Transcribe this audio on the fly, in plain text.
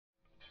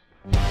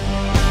So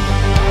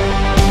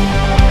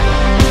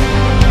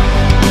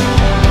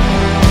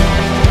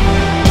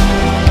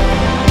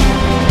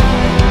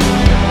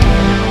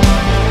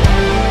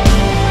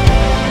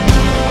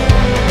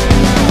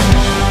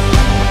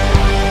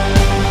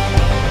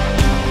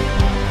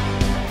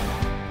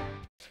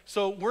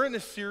we're in a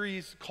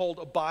series called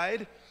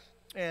Abide,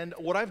 and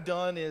what I've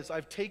done is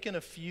I've taken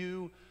a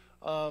few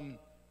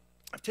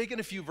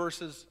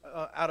verses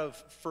out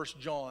of 1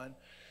 John,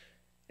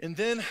 and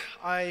then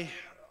I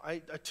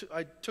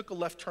took a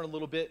left turn a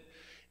little bit,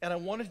 and I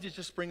wanted to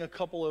just bring a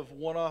couple of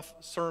one-off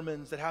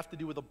sermons that have to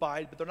do with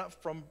Abide, but they're not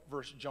from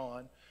 1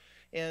 John.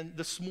 And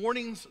this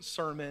morning's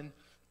sermon,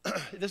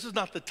 this is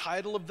not the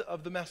title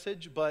of the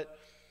message, but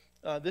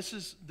this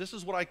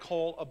is what I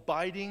call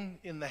abiding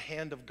in the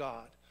hand of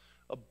God.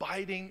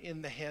 Abiding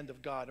in the hand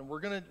of God. And we're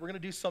gonna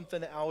do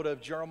something out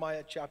of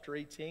Jeremiah chapter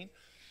 18.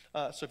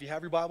 So if you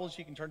have your Bibles,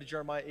 you can turn to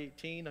Jeremiah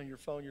 18 on your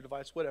phone, your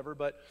device, whatever.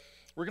 But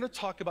we're gonna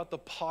talk about the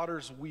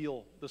potter's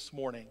wheel this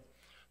morning.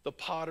 The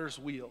potter's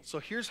wheel. So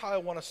here's how I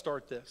want to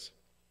start this.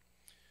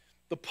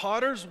 The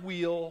potter's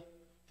wheel,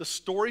 the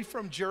story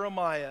from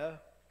Jeremiah,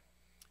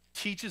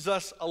 teaches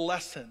us a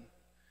lesson.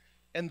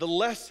 And the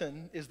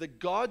lesson is that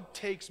God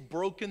takes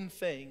broken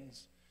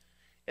things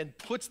and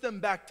puts them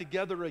back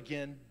together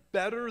again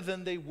better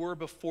than they were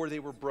before they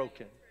were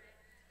broken.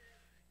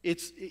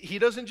 He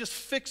doesn't just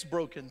fix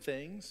broken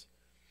things.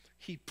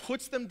 He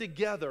puts them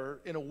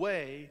together in a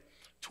way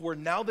to where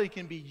now they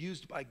can be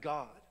used by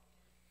God.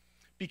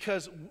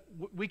 Because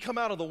we come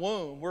out of the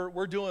womb,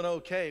 we're doing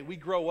okay. We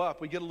grow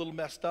up, we get a little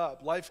messed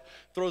up. Life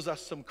throws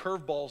us some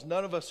curveballs.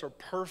 None of us are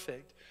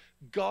perfect.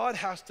 God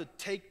has to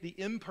take the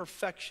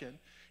imperfection.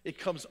 It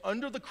comes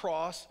under the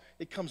cross.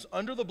 It comes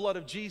under the blood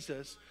of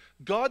Jesus.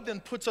 God then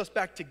puts us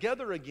back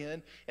together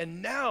again.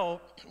 And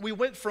now we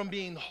went from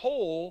being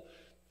whole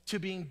to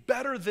being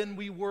better than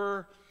we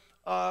were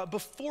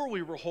before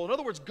we were whole. In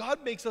other words,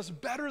 God makes us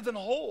better than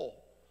whole.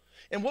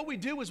 And what we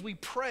do is we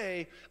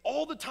pray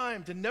all the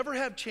time to never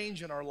have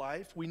change in our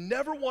life. We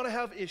never want to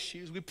have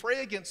issues. We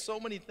pray against so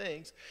many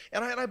things.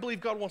 And I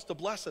believe God wants to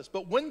bless us.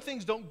 But when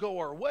things don't go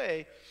our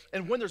way,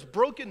 and when there's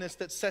brokenness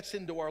that sets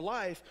into our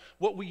life,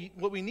 what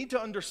we need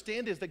to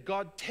understand is that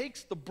God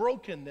takes the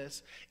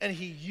brokenness and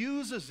He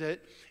uses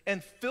it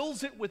and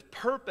fills it with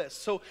purpose.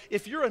 So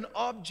if you're an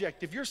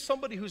object, if you're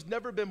somebody who's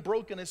never been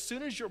broken, as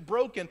soon as you're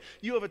broken,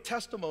 you have a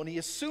testimony.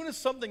 As soon as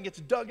something gets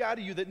dug out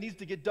of you that needs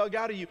to get dug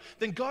out of you,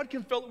 then God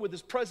can fill it with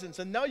His presence.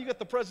 And now you got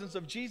the presence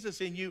of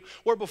Jesus in you,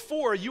 where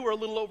before you were a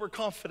little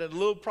overconfident, a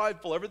little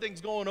prideful,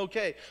 everything's going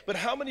okay. But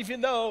how many of you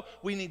know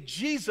we need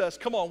Jesus?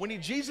 Come on, we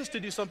need Jesus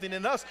to do something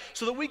in us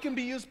so that we can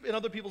be used in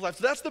other people's lives.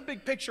 So that's the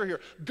big picture here.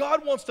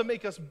 God wants to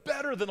make us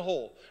better than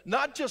whole.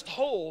 Not just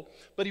whole,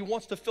 but He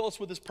wants to fill us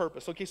with His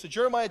purpose. Okay, so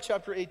Jeremiah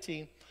chapter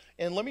 18,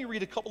 and let me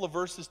read a couple of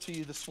verses to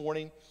you this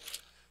morning.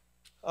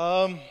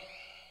 I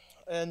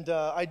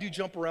do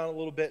jump around a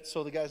little bit,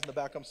 so the guys in the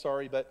back, I'm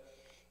sorry, but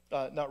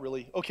not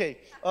really. Okay,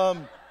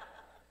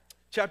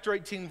 chapter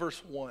 18,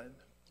 verse 1.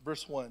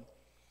 Verse 1.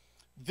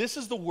 This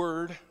is the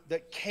word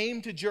that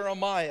came to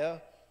Jeremiah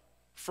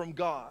from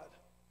God.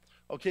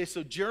 Okay,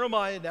 so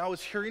Jeremiah now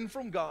is hearing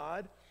from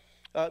God.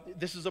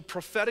 This is a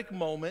prophetic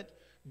moment.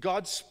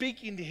 God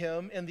speaking to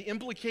him, and the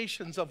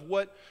implications of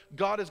what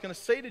God is going to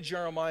say to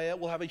Jeremiah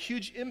will have a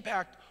huge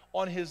impact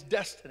on his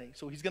destiny.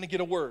 So he's going to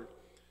get a word.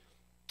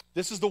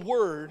 This is the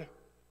word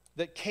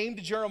that came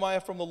to Jeremiah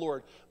from the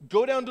Lord.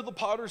 Go down to the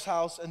potter's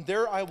house, and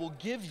there I will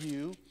give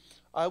you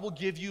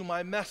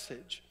my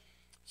message.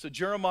 So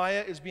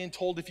Jeremiah is being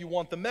told, if you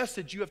want the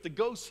message, you have to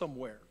go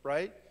somewhere,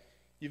 right?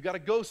 You've got to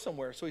go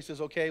somewhere. So he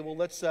says, okay, well,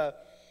 let's,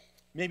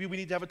 maybe we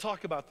need to have a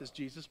talk about this,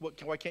 Jesus.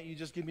 Why can't you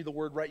just give me the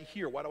word right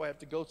here? Why do I have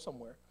to go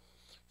somewhere?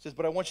 He says,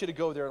 but I want you to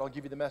go there, and I'll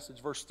give you the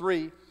message. Verse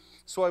 3,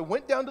 so I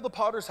went down to the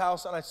potter's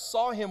house, and I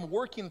saw him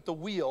working at the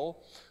wheel,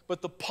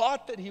 but the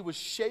pot that he was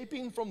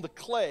shaping from the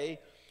clay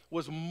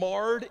was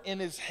marred in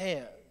his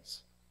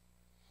hands.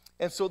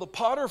 And so the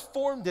potter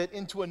formed it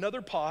into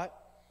another pot,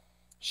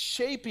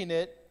 shaping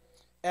it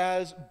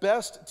as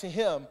best to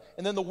him.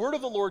 And then the word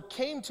of the Lord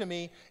came to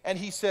me, and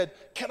he said,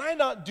 can I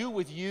not do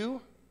with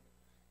you,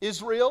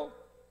 Israel,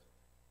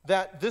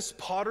 that this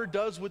potter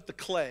does with the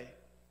clay?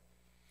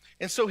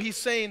 And so he's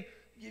saying,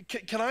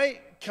 can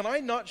I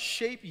not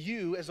shape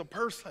you as a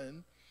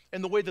person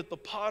in the way that the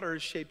potter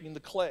is shaping the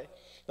clay?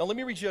 Now let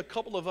me read you a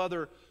couple of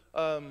other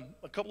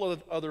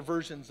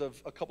versions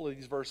of a couple of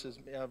these verses,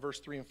 verse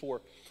 3 and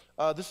 4.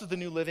 This is the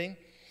New Living.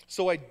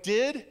 So I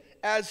did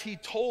as he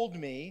told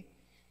me,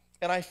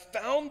 and I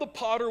found the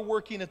potter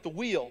working at the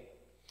wheel,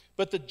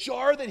 but the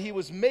jar that he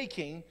was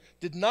making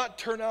did not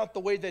turn out the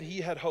way that he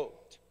had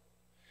hoped.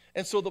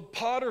 And so the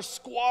potter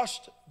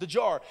squashed the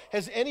jar.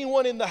 Has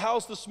anyone in the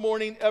house this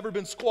morning ever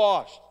been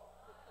squashed?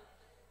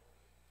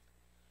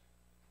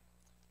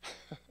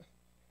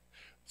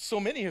 So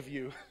many of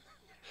you.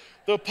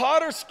 The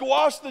potter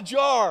squashed the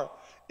jar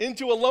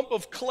into a lump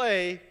of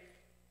clay,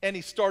 and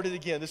he started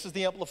again. This is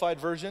the Amplified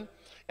Version.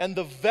 And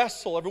the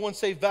vessel, everyone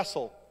say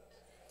vessel.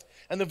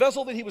 And the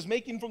vessel that he was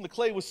making from the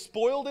clay was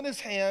spoiled in his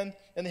hand,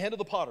 in the hand of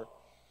the potter.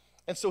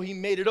 And so he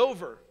made it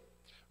over,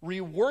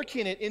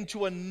 reworking it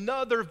into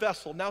another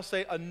vessel. Now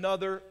say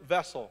another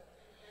vessel.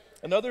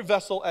 Another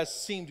vessel as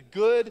seemed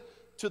good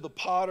to the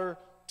potter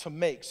to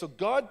make. So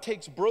God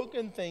takes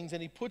broken things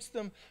and he puts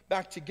them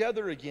back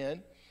together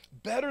again,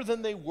 better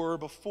than they were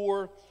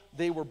before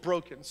they were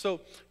broken.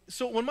 So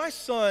when my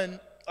son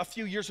a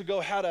few years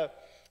ago had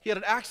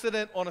an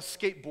accident on a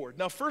skateboard.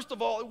 Now, first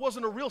of all, it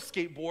wasn't a real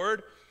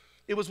skateboard.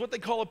 It was what they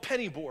call a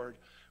penny board,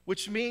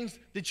 which means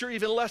that you're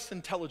even less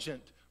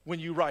intelligent when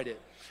you ride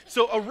it.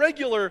 So a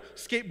regular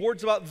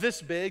skateboard's about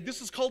this big.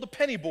 This is called a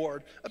penny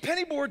board. A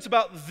penny board's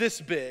about this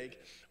big,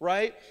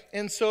 right?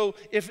 And so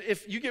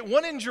if you get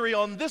one injury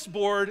on this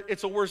board,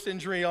 it's a worse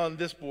injury on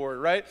this board,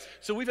 right?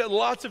 So we've had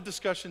lots of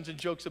discussions and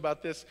jokes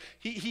about this.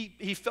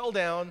 He fell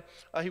down.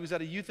 He was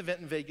at a youth event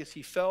in Vegas.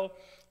 He fell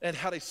and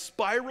had a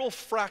spiral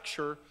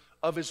fracture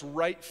of his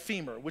right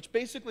femur, which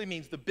basically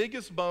means the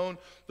biggest bone,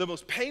 the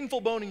most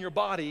painful bone in your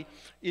body.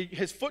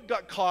 His foot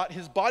got caught,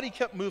 his body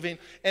kept moving,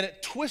 and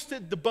it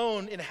twisted the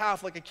bone in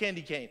half like a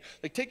candy cane.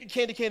 Like take a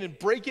candy cane and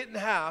break it in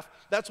half.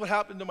 That's what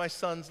happened to my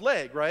son's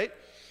leg, right?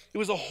 It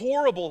was a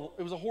horrible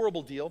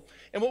deal.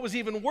 And what was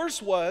even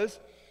worse was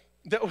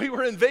that we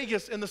were in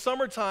Vegas in the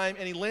summertime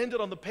and he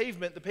landed on the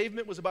pavement. The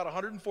pavement was about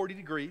 140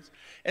 degrees.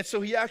 And so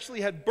he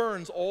actually had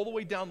burns all the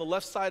way down the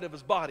left side of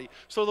his body.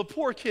 So the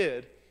poor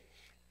kid,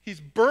 he's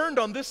burned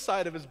on this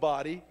side of his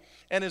body,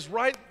 and his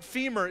right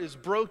femur is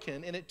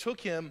broken, and it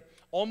took him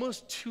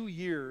almost 2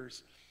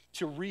 years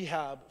to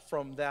rehab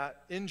from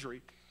that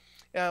injury.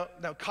 Now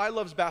Kai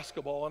loves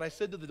basketball, and I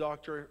said to the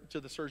doctor,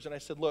 to the surgeon, I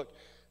said, look,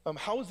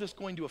 how is this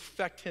going to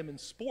affect him in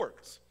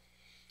sports?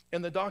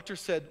 And the doctor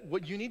said,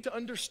 what you need to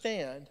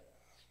understand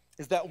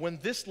is that when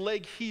this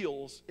leg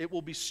heals, it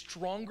will be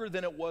stronger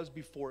than it was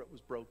before it was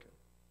broken.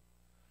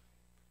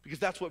 Because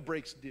that's what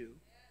breaks do.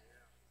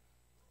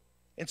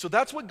 And so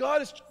that's what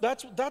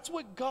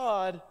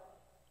God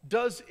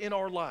does in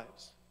our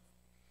lives.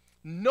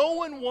 No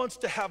one wants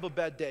to have a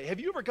bad day. Have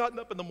you ever gotten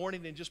up in the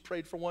morning and just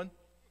prayed for one?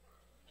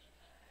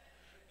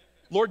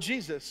 Lord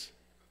Jesus,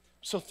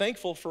 so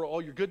thankful for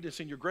all your goodness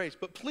and your grace,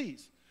 but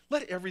please,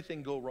 let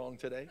everything go wrong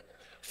today.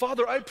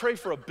 Father, I pray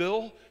for a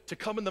bill to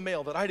come in the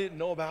mail that I didn't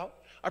know about.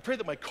 I pray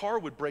that my car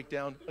would break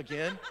down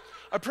again.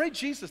 I pray,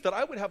 Jesus, that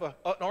I would have an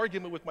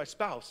argument with my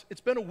spouse. It's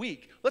been a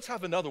week. Let's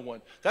have another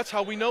one. That's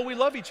how we know we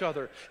love each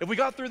other. If we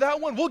got through that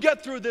one, we'll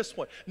get through this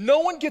one. No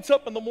one gets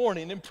up in the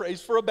morning and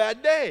prays for a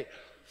bad day,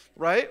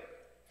 right?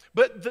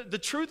 But the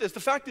truth is, the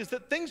fact is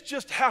that things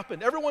just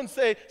happen. Everyone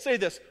say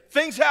this,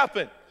 things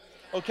happen.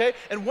 Okay?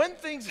 And when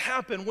things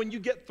happen, when you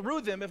get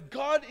through them, if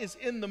God is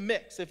in the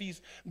mix, if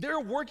he's there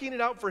working it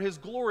out for his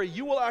glory,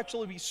 you will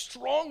actually be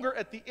stronger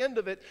at the end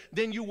of it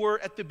than you were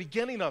at the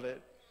beginning of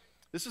it.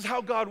 This is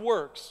how God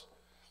works.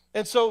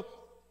 And so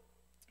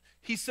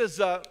he says,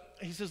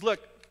 look,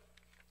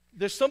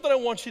 there's something I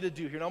want you to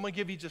do here. And I'm going to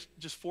give you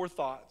just 4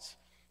 thoughts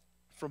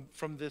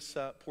from this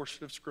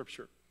portion of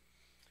Scripture.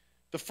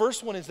 The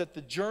first one is that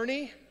the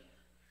journey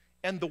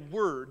and the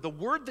word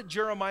that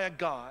Jeremiah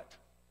got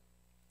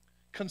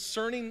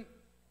concerning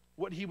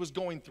what he was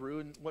going through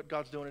and what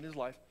God's doing in his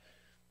life,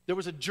 there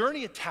was a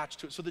journey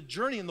attached to it. So the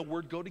journey and the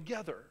word go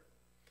together.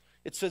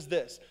 It says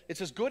this. It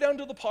says, go down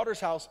to the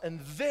potter's house, and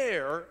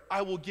there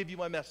I will give you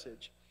my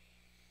message.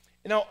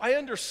 Now, I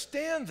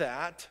understand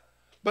that,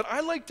 but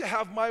I like to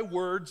have my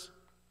words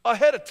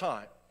ahead of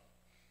time.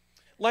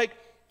 Like,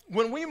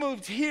 when we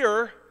moved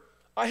here,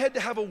 I had to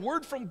have a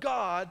word from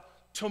God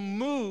to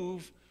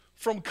move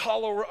from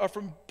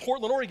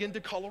Portland, Oregon to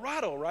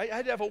Colorado, right? I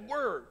had to have a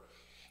word.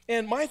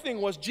 And my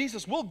thing was,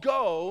 Jesus, we'll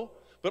go,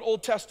 but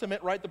Old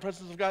Testament, right, the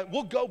presence of God,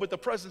 we'll go, but the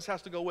presence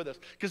has to go with us.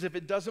 Because if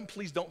it doesn't,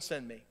 please don't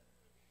send me.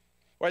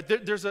 Right?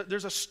 There's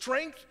a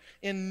strength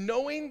in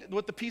knowing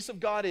what the peace of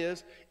God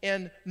is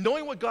and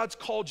knowing what God's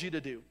called you to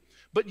do.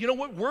 But you know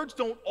what? Words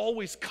don't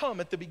always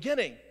come at the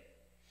beginning.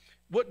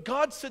 What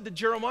God said to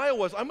Jeremiah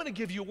was, I'm going to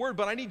give you a word,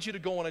 but I need you to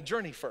go on a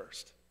journey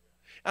first.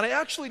 And I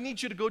actually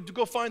need you to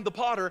go find the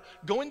potter,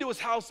 go into his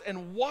house,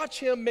 and watch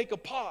him make a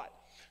pot.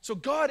 So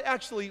God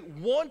actually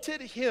wanted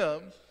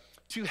him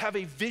to have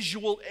a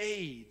visual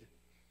aid.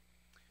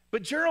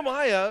 But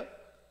Jeremiah,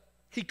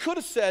 he could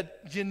have said,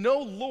 you know,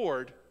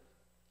 Lord,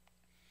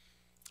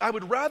 I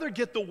would rather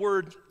get the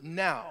word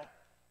now.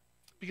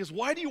 Because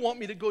why do you want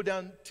me to go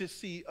down to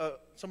see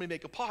somebody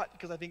make a pot?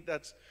 Because I think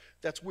that's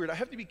weird. I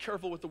have to be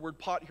careful with the word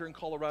pot here in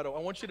Colorado. I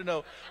want you to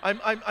know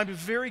I'm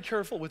very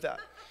careful with that.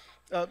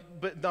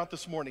 But not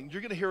this morning.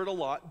 You're going to hear it a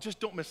lot. Just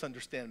don't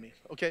misunderstand me,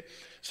 okay?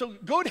 So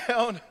go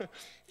down,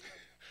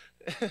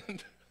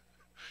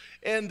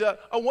 and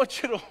I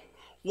want you to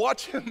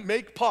watch him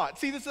make pot.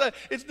 See, this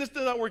is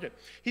not working.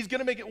 He's going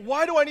to make it.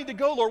 Why do I need to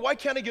go, Lord? Why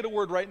can't I get a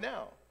word right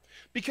now?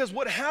 Because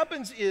what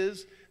happens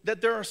is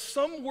that there are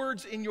some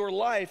words in your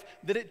life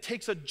that it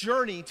takes a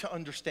journey to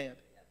understand.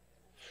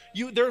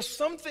 There are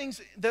some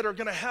things that are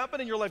going to happen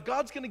in your life.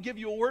 God's going to give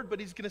you a word, but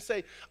he's going to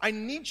say, I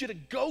need you to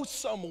go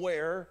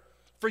somewhere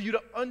for you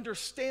to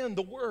understand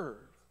the word.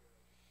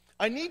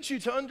 I need you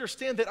to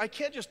understand that I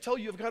can't just tell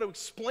you, I've got to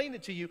explain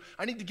it to you.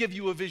 I need to give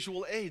you a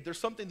visual aid. There's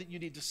something that you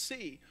need to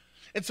see.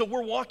 And so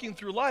we're walking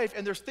through life,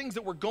 and there's things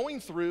that we're going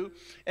through,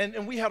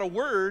 and we had a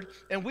word,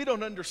 and we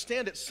don't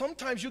understand it.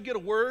 Sometimes you get a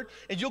word,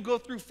 and you'll go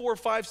through 4,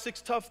 5,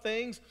 6 tough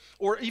things,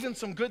 or even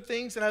some good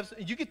things, and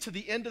you get to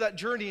the end of that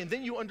journey, and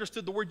then you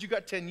understood the word you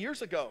got 10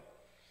 years ago.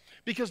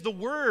 Because the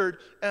word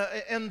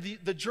and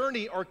the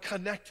journey are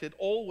connected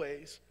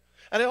always.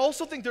 And I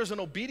also think there's an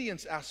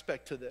obedience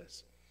aspect to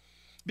this.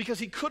 Because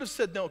he could have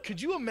said no.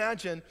 Could you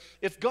imagine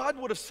if God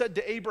would have said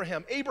to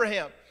Abraham,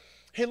 Abraham,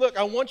 hey, look,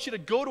 I want you to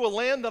go to a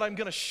land that I'm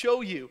going to show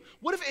you.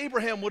 What if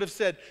Abraham would have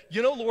said,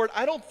 you know, Lord,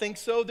 I don't think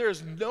so.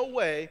 There's no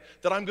way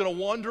that I'm going to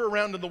wander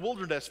around in the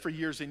wilderness for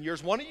years and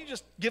years. Why don't you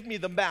just give me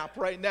the map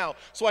right now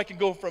so I can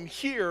go from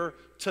here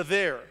to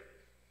there?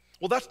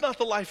 Well, that's not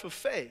the life of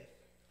faith.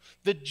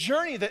 The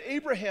journey that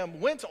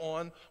Abraham went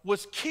on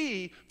was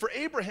key for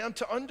Abraham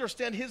to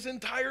understand his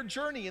entire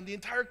journey and the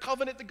entire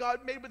covenant that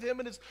God made with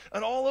him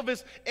and all of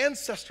his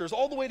ancestors,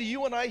 all the way to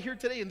you and I here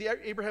today in the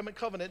Abrahamic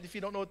covenant. If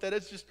you don't know what that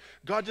is,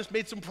 God just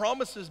made some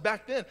promises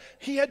back then.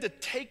 He had to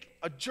take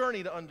a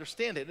journey to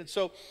understand it. And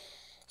so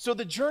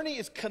the journey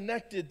is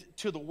connected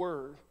to the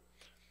word.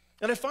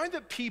 And I find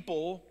that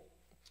people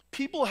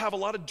have a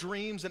lot of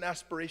dreams and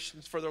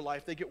aspirations for their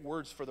life. They get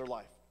words for their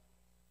life.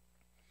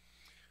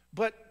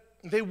 But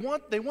they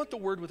want the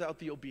word without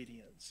the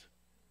obedience.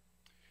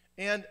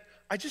 And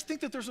I just think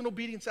that there's an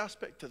obedience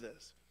aspect to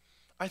this.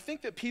 I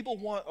think that people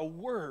want a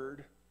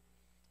word,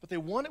 but they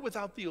want it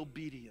without the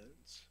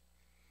obedience.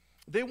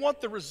 They want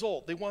the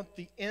result. They want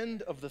the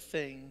end of the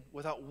thing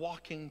without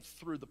walking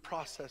through the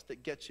process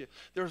that gets you.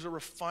 There's a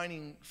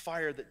refining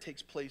fire that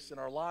takes place in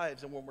our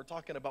lives. And when we're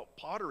talking about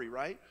pottery,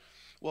 right?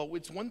 Well,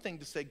 it's one thing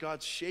to say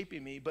God's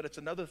shaping me, but it's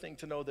another thing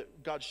to know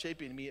that God's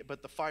shaping me,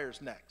 but the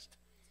fire's next.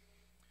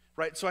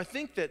 Right? So I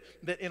think that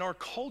in our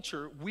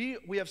culture, we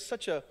have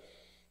such a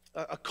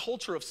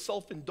culture of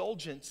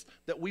self-indulgence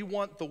that we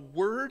want the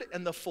word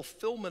and the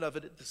fulfillment of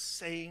it at the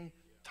same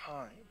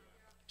time.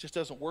 It just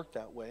doesn't work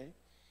that way.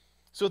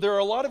 So there are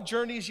a lot of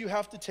journeys you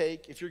have to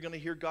take if you're going to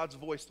hear God's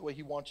voice the way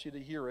he wants you to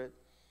hear it.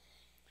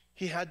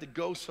 He had to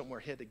go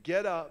somewhere. He had to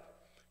get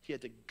up. He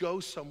had to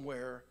go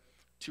somewhere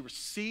to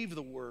receive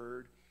the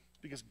word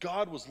because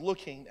God was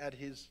looking at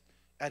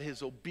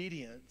his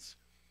obedience.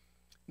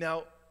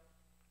 Now,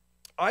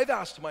 I've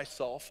asked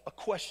myself a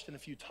question a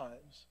few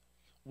times.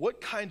 What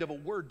kind of a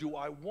word do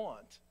I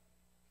want?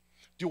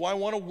 Do I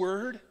want a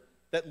word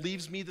that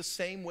leaves me the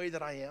same way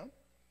that I am?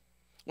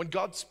 When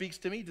God speaks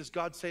to me, does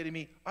God say to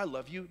me, I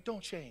love you,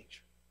 don't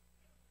change?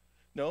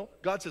 No,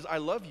 God says, I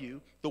love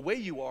you, the way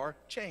you are,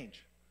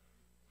 change.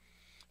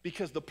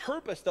 Because the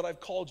purpose that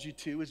I've called you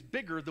to is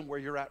bigger than where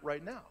you're at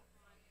right now.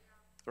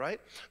 Right?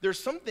 There's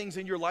some things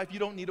in your life you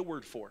don't need a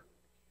word for.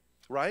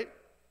 Right?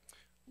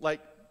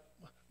 Like,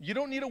 you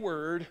don't need a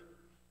word.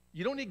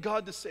 You don't need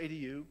God to say to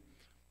you,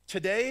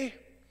 today,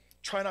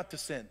 try not to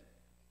sin.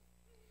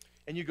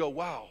 And you go,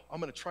 wow, I'm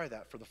going to try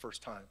that for the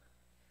first time.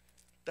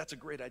 That's a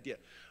great idea.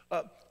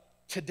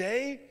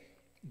 Today,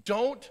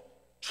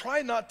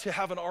 try not to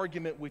have an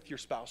argument with your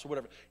spouse or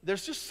whatever.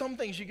 There's just some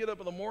things you get up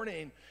in the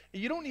morning,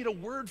 and you don't need a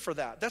word for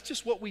that. That's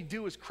just what we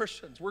do as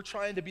Christians. We're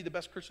trying to be the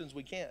best Christians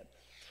we can.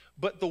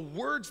 But the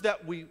words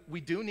that we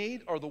do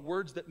need are the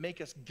words that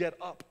make us get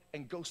up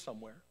and go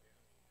somewhere.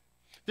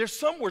 There's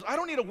some words, I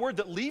don't need a word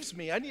that leaves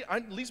me.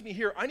 Leaves me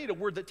here. I need a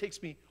word that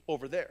takes me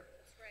over there.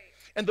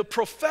 And the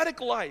prophetic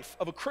life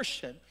of a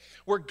Christian,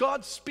 where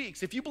God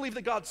speaks, if you believe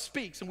that God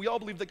speaks, and we all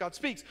believe that God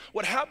speaks,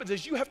 what happens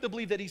is you have to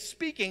believe that he's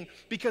speaking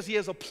because he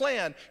has a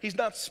plan. He's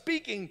not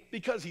speaking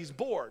because he's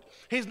bored.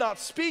 He's not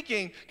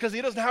speaking because he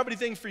doesn't have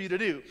anything for you to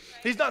do.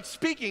 He's not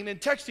speaking and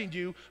texting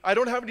you, I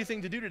don't have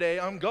anything to do today,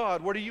 I'm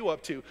God, what are you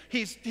up to?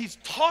 He's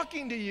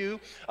talking to you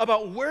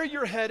about where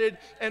you're headed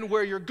and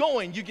where you're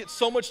going. You get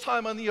so much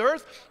time on the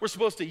earth, we're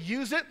supposed to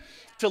use it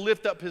to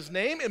lift up his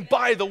name. And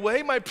by the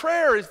way, my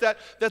prayer is that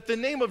the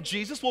name of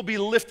Jesus will be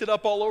lifted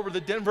up all over the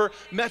Denver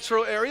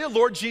metro area.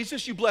 Lord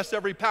Jesus, you bless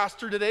every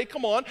pastor today.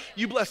 Come on.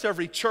 You bless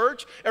every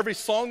church, every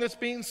song that's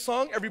being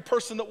sung, every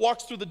person that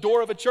walks through the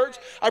door of a church.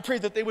 I pray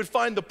that they would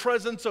find the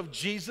presence of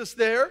Jesus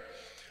there.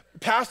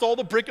 Past all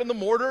the brick and the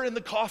mortar and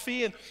the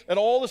coffee and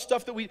all the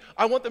stuff that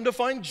I want them to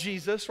find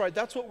Jesus, right?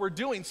 That's what we're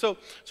doing. So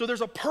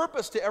there's a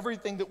purpose to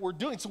everything that we're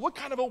doing. So what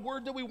kind of a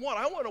word do we want?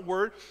 I want a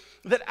word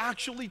that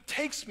actually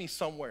takes me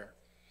somewhere.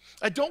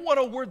 I don't want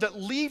a word that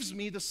leaves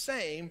me the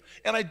same,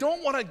 and I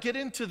don't want to get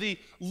into the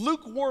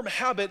lukewarm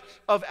habit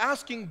of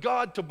asking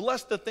God to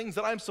bless the things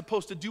that I'm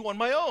supposed to do on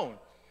my own.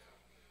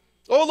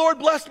 Oh, Lord,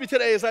 bless me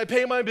today as I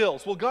pay my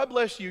bills. Well, God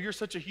bless you. You're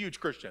such a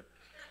huge Christian.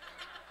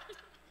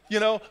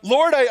 You know,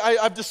 Lord,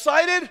 I've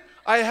decided,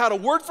 I had a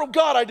word from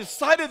God. I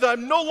decided that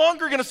I'm no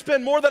longer going to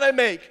spend more than I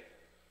make.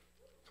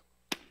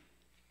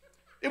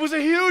 It was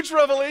a huge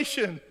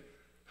revelation,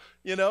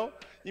 you know.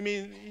 You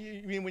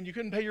mean when you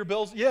couldn't pay your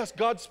bills? Yes,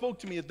 God spoke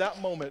to me at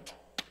that moment.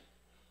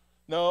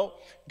 No,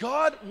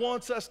 God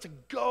wants us to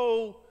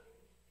go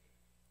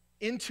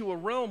into a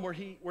realm where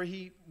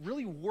he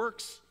really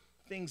works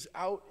things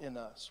out in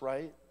us,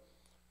 right?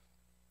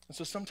 And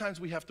so sometimes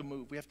we have to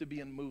move. We have to be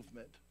in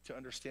movement to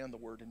understand the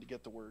word and to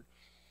get the word.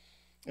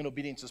 And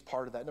obedience is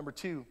part of that. Number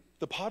 2,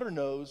 the potter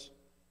knows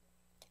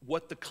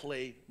what the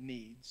clay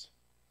needs.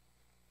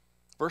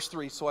 Verse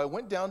 3, so I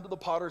went down to the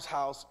potter's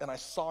house and I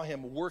saw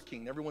him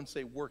working. Everyone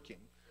say working.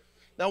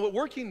 Now what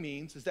working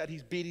means is that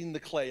he's beating the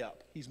clay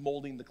up. He's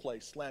molding the clay,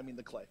 slamming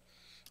the clay.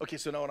 Okay,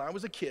 so now when I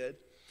was a kid,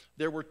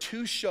 there were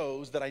 2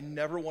 shows that I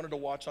never wanted to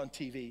watch on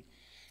TV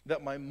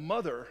that my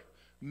mother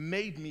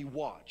made me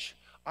watch.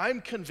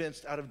 I'm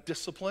convinced out of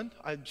discipline,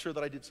 I'm sure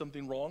that I did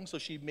something wrong, so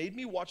she made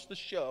me watch the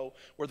show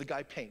where the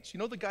guy paints. You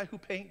know the guy who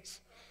paints?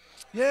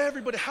 Yeah,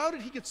 everybody, how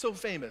did he get so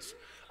famous?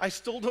 I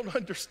still don't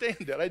understand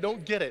it. I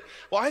don't get it.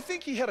 Well, I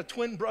think he had a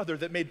twin brother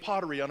that made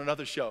pottery on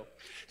another show.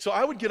 So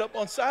I would get up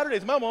on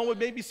Saturdays. My mom would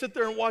make me sit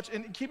there and watch.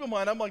 And keep in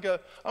mind, I'm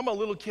a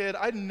little kid.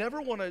 I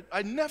never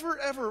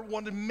ever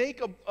want to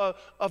make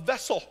a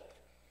vessel.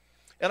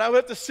 And I would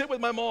have to sit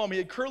with my mom. He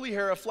had curly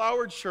hair, a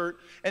flowered shirt,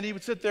 and he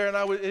would sit there,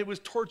 and it was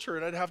torture,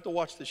 and I'd have to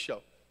watch this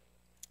show.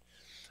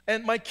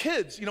 And my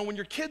kids, when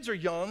your kids are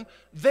young,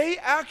 they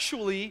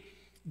actually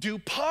do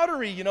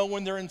pottery,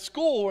 when they're in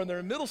school or when they're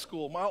in middle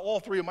school.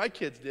 All 3 of my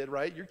kids did,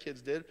 right? Your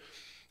kids did.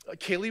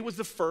 Kaylee was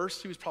the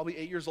first. She was probably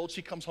 8 years old.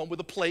 She comes home with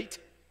a plate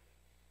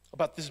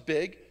about this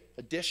big,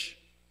 a dish.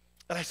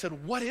 And I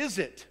said, what is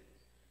it?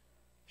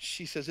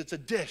 She says, it's a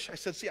dish. I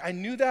said, see, I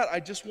knew that. I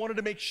just wanted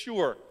to make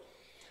sure.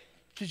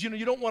 Because,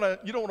 you don't want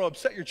to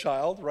upset your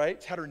child, right?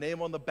 It had her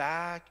name on the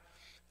back.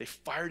 They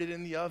fired it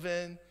in the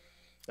oven.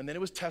 And then it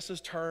was Tessa's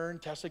turn.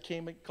 Tessa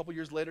came a couple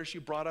years later. She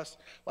brought us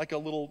like a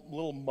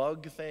little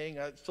mug thing.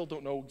 I still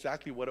don't know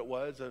exactly what it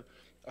was,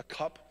 a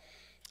cup.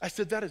 I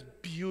said, that is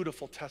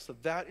beautiful, Tessa.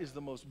 That is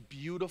the most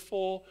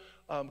beautiful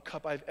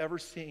cup I've ever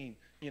seen.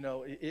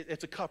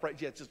 It's a cup, right?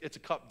 Yeah, it's a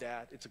cup,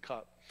 Dad. It's a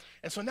cup.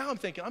 And so now I'm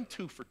thinking, I'm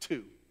 2 for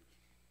 2.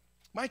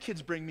 My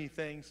kids bring me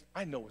things.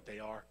 I know what they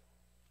are.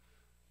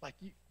 Like,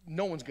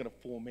 no one's going to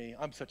fool me.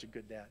 I'm such a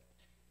good dad.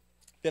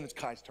 Then it's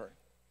Kai's turn.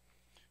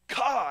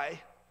 Kai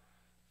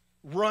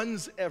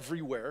runs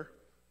everywhere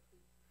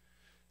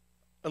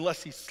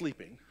unless he's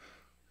sleeping.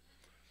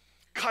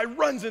 Kai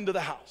runs into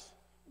the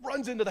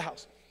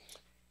house,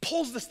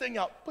 pulls this thing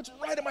out, puts it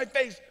right in my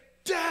face.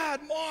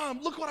 Dad,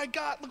 Mom, look what I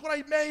got. Look what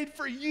I made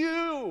for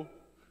you.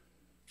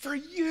 For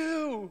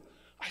you.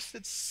 I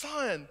said,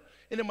 son.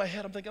 And in my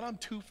head, I'm thinking, I'm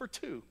 2 for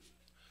 2.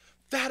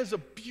 That is a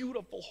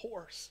beautiful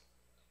horse.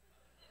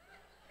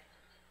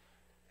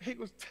 He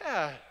goes,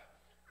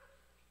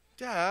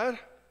 Dad,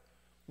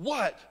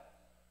 what?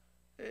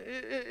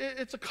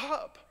 It's a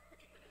cup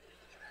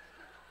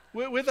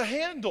with a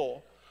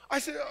handle. I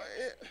said,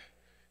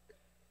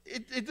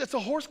 it's a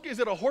horse. Is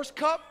it a horse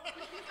cup?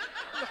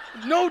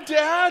 No,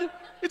 Dad,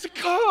 it's a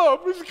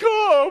cup. It's a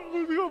cup.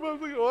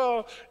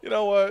 Well, you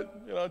know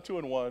what? 2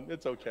 and 1.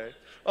 It's okay.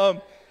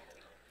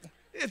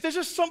 There's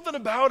just something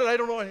about it. I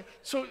don't know.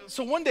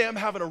 So one day I'm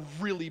having a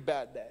really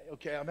bad day.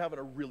 Okay, I'm having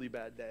a really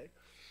bad day.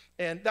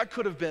 And that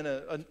could have been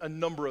a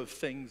number of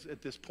things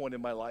at this point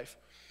in my life.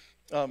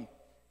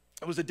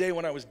 It was a day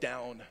when I was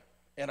down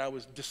and I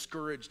was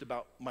discouraged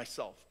about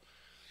myself.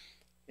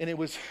 And it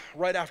was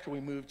right after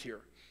we moved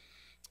here.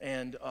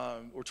 And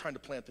we're trying to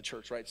plant the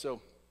church, right?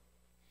 So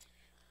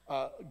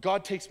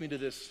God takes me to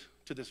this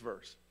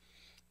verse.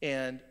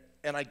 And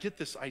I get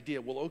this idea,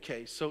 well,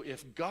 okay, so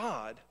if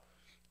God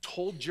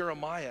told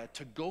Jeremiah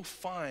to go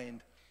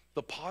find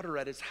the potter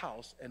at his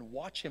house and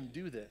watch him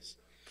do this,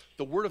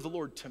 the word of the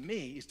Lord to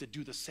me is to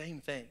do the same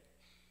thing.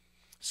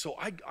 So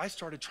I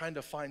started trying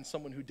to find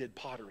someone who did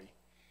pottery.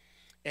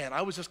 And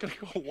I was just going to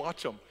go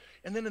watch them.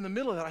 And then in the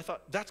middle of that, I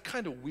thought, that's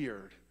kind of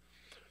weird.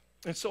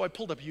 And so I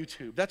pulled up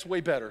YouTube. That's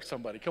way better,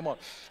 somebody. Come on.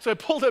 So I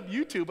pulled up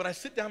YouTube, and I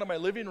sit down in my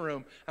living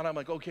room, and I'm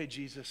like, okay,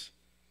 Jesus,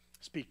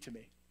 speak to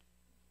me.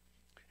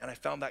 And I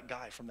found that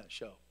guy from that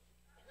show.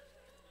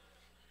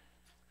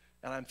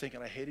 And I'm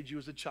thinking, I hated you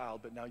as a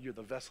child, but now you're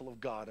the vessel of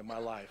God in my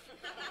life.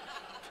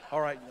 All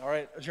right,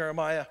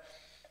 Jeremiah,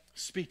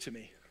 speak to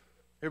me.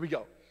 Here we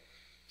go.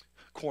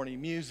 Corny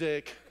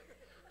music,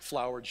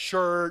 flowered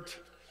shirt.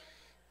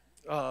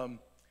 And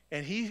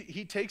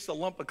he takes a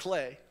lump of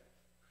clay,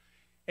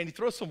 and he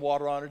throws some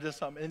water on it or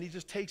something, and he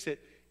just takes it,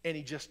 and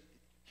he just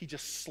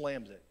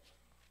slams it.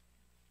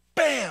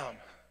 Bam!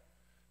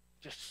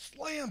 Just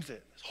slams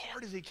it as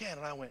hard as he can.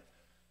 And I went,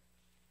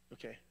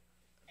 okay.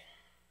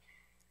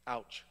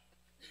 Ouch.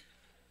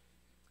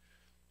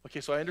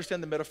 Okay, so I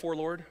understand the metaphor,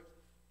 Lord.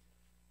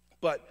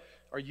 But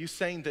are you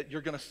saying that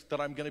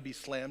that I'm gonna be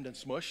slammed and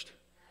smushed?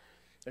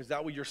 Is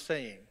that what you're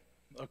saying?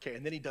 Okay,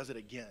 and then he does it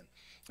again.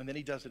 And then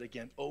he does it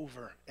again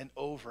over and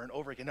over and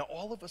over again. Now,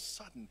 all of a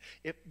sudden,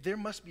 there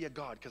must be a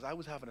God, because I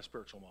was having a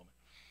spiritual moment.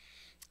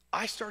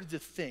 I started to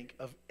think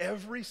of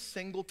every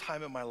single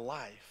time in my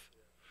life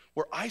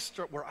where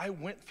I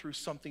went through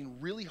something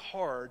really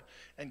hard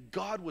and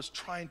God was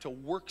trying to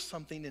work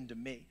something into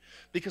me.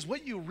 Because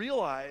what you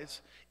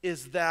realize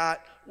is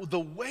that the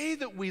way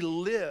that we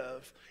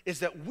live is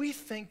that we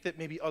think that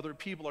maybe other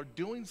people are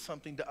doing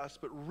something to us,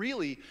 but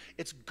really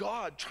it's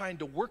God trying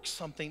to work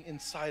something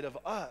inside of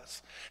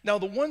us. Now,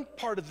 the one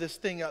part of this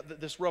thing,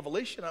 this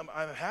revelation I'm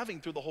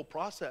having through the whole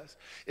process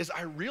is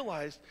I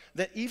realized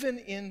that even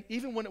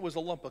when it was a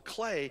lump of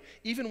clay,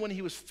 even when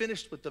he was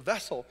finished with the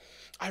vessel,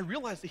 I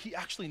realized that he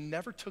actually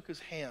never took his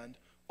hand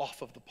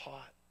off of the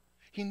pot.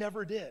 He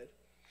never did.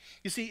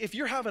 You see, if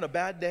you're having a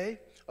bad day,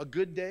 a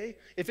good day,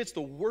 if it's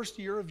the worst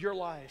year of your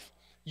life,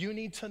 you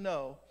need to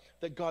know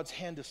that God's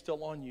hand is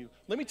still on you.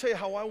 Let me tell you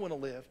how I want to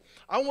live.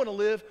 I want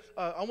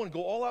to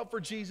go all out for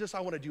Jesus.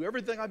 I want to do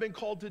everything I've been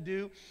called to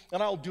do,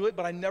 and I'll do it,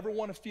 but I never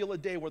want to feel a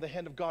day where the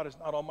hand of God is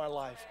not on my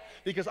life,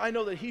 because I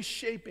know that he's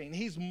shaping,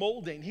 he's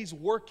molding, he's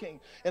working,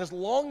 and as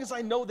long as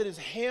I know that his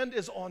hand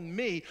is on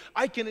me,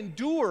 I can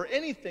endure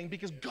anything,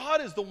 because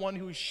God is the one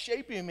who is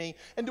shaping me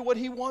into what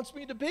he wants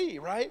me to be,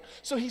 right?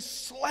 So he's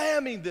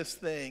slamming this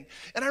thing.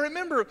 And I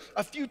remember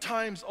a few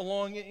times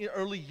along in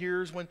early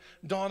years when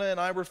Donna and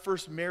I were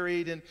first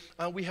married, and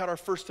we had our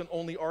first and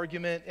only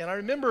argument, and I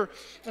remember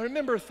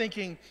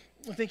thinking,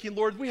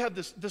 Lord, we had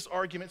this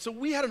argument. So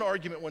we had an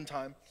argument one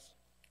time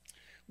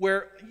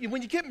where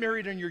when you get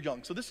married and you're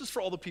young, so this is for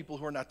all the people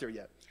who are not there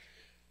yet.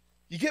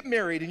 You get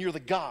married and you're the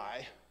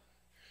guy,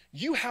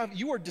 you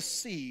are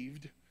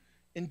deceived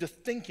into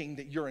thinking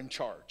that you're in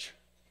charge.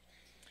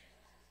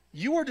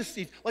 You are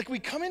deceived. Like, we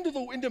come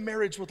into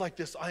marriage with like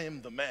this, I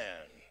am the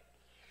man.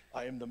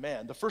 I am the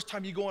man. The first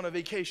time you go on a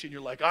vacation, you're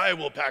like, I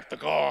will pack the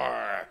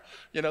car.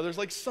 You know, there's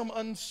like some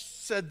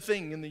unsaid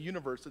thing in the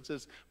universe that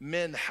says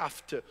men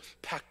have to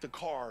pack the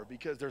car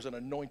because there's an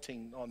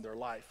anointing on their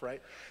life,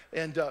 right?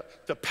 And to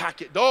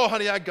pack it. Oh,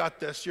 honey, I got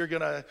this.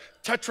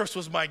 Tetris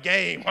was my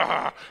game.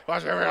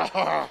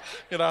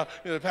 You know,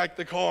 pack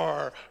the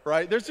car,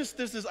 right? There's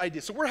this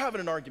idea. So we're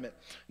having an argument.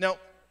 Now,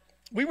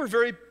 we were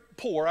very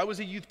poor. I was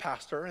a youth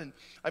pastor, and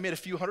I made a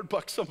few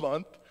 $100 a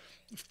month,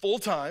 full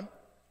time.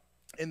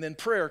 And then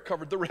prayer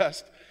covered the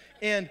rest.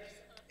 And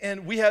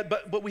we had,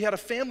 but we had a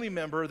family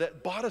member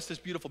that bought us this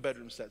beautiful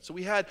bedroom set. So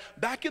we had,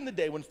 back in the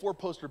day when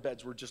 4-poster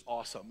beds were just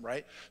awesome,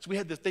 right? So we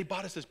had they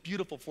bought us this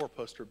beautiful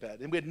 4-poster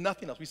bed, and we had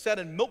nothing else. We sat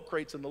in milk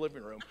crates in the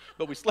living room,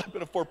 but we slept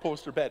in a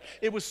 4-poster bed.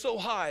 It was so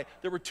high,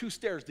 there were 2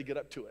 stairs to get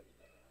up to it.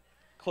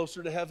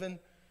 Closer to heaven.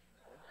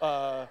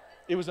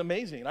 It was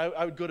amazing.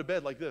 I would go to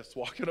bed like this,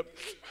 walking up.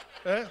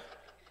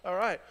 All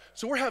right.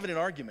 So we're having an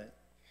argument.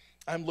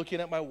 I'm looking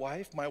at my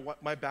wife.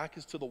 My back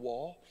is to the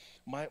wall.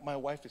 My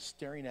wife is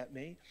staring at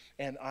me.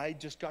 And I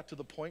just got to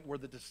the point where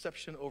the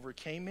deception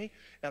overcame me.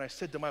 And I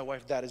said to my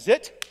wife, that is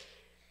it.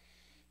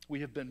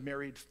 We have been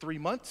married 3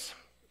 months.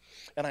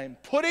 And I am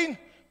putting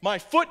my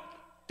foot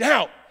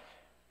down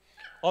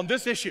on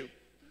this issue.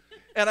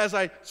 And as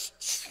I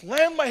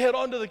slammed my head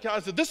onto the couch, I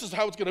said, this is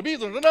how it's going to be.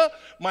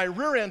 My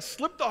rear end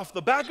slipped off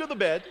the back of the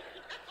bed.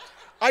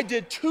 I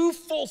did 2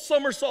 full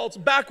somersaults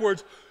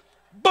backwards.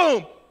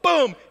 Boom.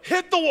 Boom,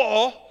 hit the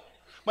wall.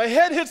 My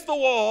head hits the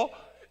wall,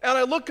 and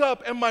I look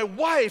up, and my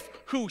wife,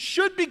 who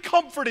should be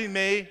comforting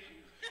me,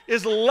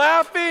 is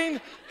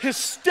laughing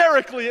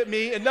hysterically at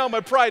me, and now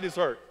my pride is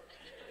hurt.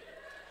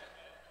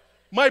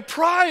 My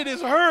pride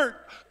is hurt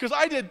because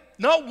I did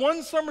not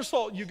 1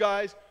 somersault, you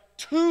guys,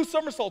 2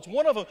 somersaults.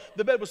 One of them,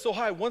 the bed was so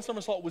high, 1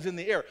 somersault was in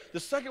the air. The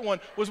second one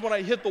was when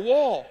I hit the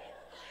wall.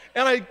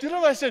 And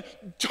I said,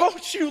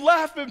 don't you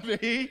laugh at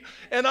me.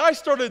 And I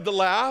started to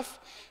laugh.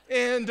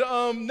 And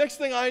next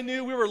thing I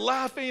knew, we were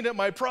laughing at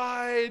my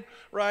pride,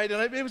 right?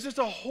 And it was just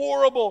a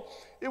horrible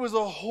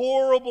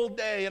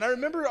day. And I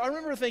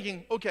remember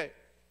thinking, okay,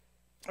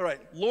 all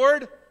right,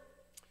 Lord,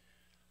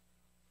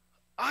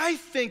 I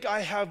think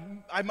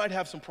I might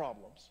have some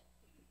problems.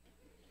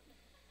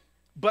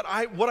 But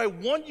what I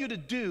want you to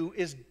do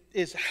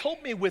is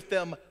help me with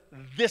them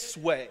this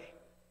way.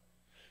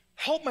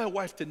 Help my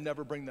wife to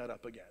never bring that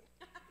up again.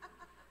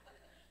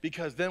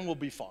 Because then we'll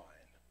be fine,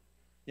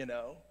 you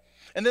know?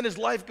 And then as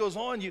life goes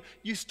on,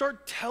 you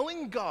start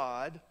telling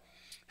God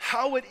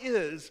how it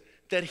is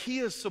that he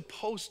is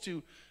supposed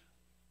to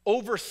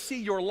oversee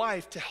your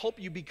life to help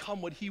you become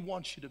what he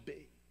wants you to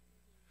be.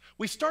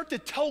 We start to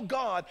tell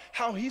God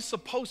how he's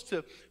supposed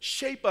to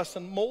shape us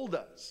and mold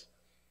us.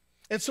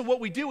 And so what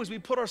we do is we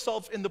put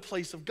ourselves in the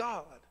place of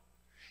God.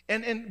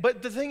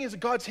 But the thing is,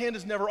 God's hand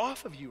is never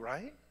off of you,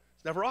 right?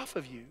 It's never off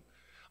of you.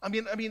 I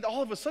mean,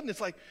 all of a sudden,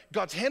 it's like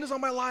God's hand is on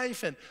my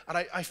life, and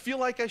I feel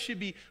like I should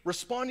be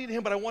responding to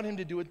him, but I want him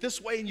to do it this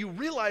way. And you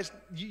realize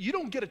you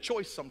don't get a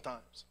choice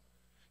sometimes.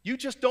 You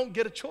just don't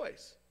get a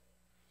choice.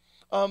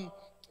 And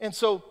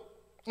so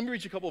let me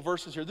read you a couple of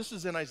verses here. This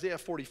is in Isaiah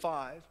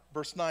 45,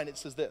 verse 9. It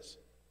says this: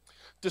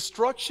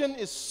 destruction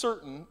is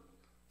certain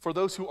for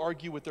those who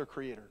argue with their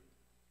Creator.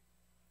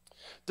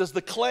 Does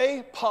the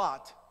clay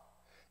pot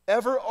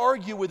ever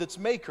argue with its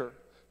maker?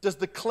 Does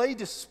the clay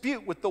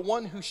dispute with the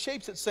one who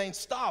shapes it, saying,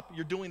 stop,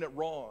 you're doing it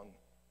wrong.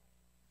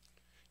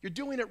 You're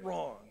doing it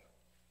wrong.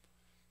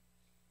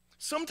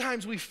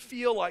 Sometimes we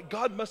feel like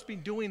God must be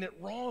doing it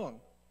wrong.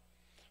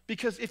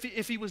 Because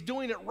if he was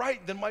doing it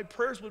right, then my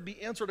prayers would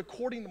be answered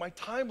according to my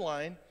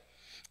timeline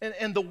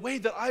and the way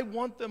that I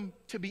want them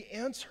to be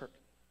answered.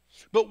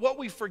 But what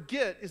we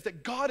forget is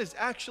that God is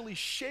actually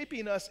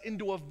shaping us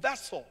into a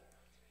vessel.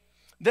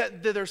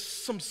 That there's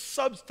some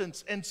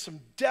substance and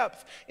some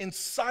depth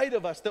inside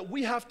of us that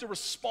we have to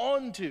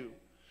respond to.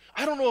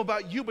 I don't know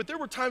about you, but there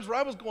were times where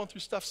I was going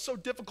through stuff so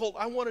difficult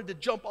I wanted to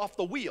jump off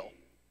the wheel.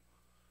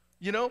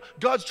 You know,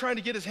 God's trying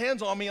to get his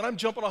hands on me and I'm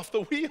jumping off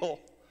the wheel.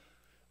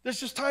 There's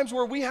just times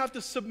where we have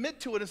to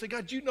submit to it and say,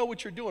 God, you know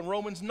what you're doing.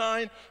 Romans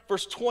 9,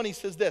 verse 20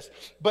 says this,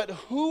 but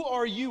who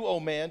are you, O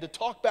man, to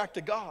talk back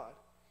to God?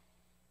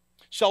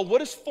 Shall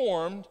what is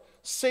formed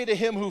say to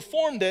him who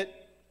formed it,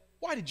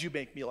 why did you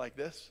make me like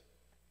this?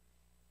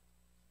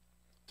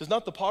 Does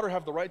not the potter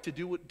have the right to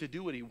do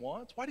what he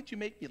wants? Why did you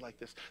make me like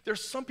this?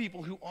 There's some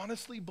people who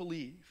honestly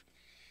believe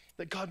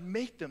that God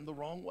made them the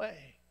wrong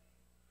way.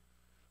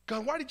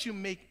 God, why did you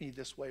make me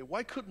this way?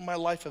 Why couldn't my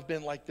life have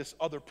been like this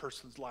other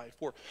person's life?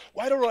 Or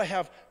why don't I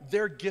have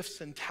their gifts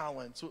and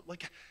talents?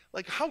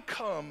 Like how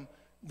come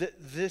that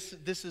this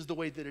is the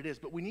way that it is?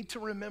 But we need to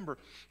remember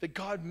that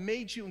God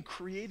made you and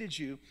created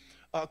you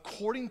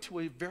according to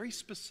a very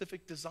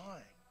specific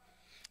design.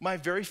 My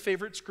very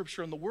favorite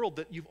scripture in the world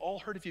that you've all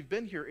heard if you've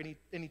been here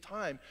any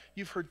time,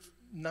 you've heard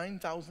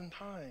 9,000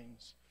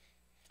 times.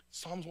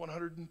 Psalms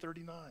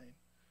 139.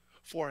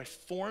 For I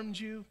formed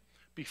you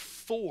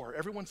before,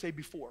 everyone say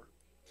before.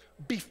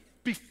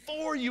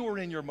 Before you were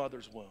in your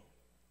mother's womb.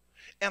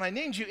 And I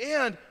named you,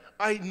 and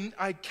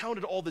I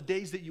counted all the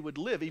days that you would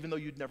live, even though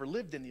you'd never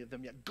lived any of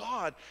them yet.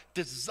 God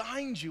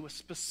designed you a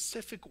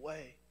specific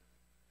way.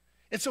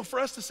 And so for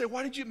us to say,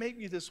 why did you make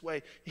me this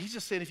way? He's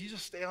just saying, if you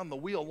just stay on the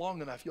wheel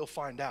long enough, you'll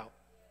find out.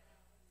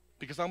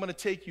 Because I'm going to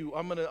take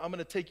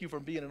you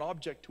from being an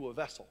object to a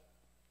vessel.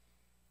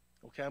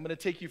 Okay, I'm going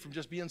to take you from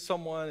just being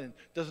someone and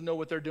doesn't know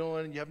what they're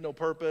doing, and you have no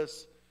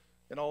purpose,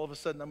 and all of a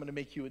sudden I'm going to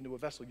make you into a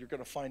vessel. You're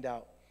going to find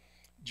out.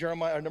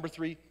 Number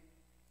 3,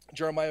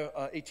 Jeremiah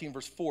 18,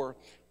 verse 4.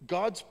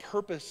 God's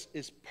purpose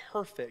is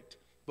perfect,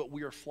 but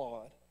we are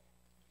flawed.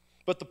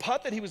 But the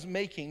pot that he was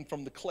making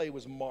from the clay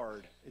was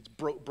marred. It's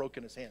broke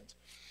in his hands.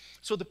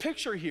 So the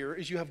picture here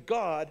is you have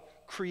God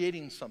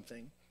creating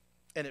something,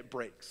 and it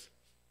breaks.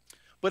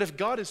 But if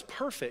God is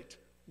perfect,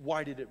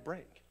 why did it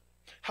break?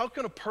 How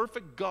can a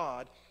perfect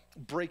God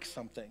break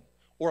something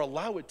or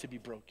allow it to be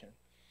broken?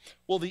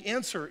 Well, the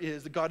answer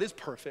is that God is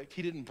perfect.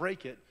 He didn't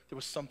break it. There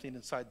was something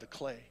inside the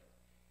clay.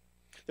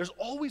 There's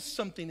always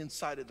something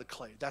inside of the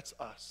clay. That's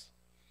us.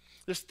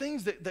 There's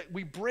things that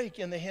we break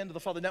in the hand of the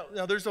Father.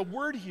 Now there's a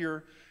word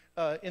here.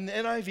 In the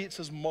NIV, it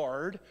says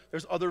marred.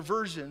 There's other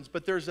versions,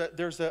 but there's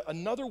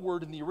another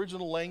word in the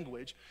original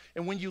language.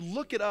 And when you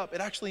look it up,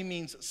 it actually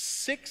means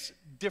 6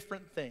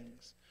 different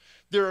things.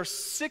 There are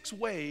 6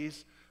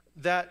 ways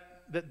that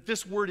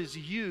this word is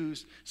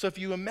used. So if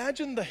you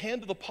imagine the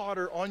hand of the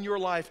potter on your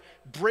life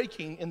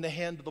breaking in the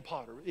hand of the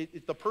potter,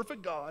 the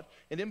perfect God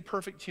and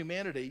imperfect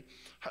humanity.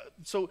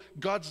 So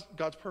God's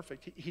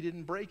perfect. He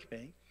didn't break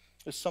me.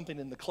 There's something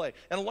in the clay.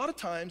 And a lot of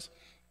times,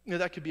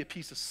 that could be a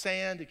piece of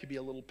sand, it could be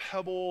a little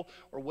pebble,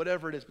 or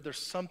whatever it is, but there's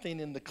something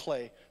in the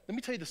clay. Let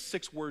me tell you the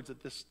 6 words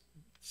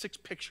 6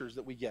 pictures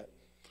that we get.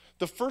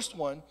 The first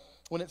one,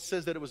 when it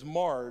says that it was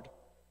marred,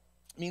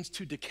 means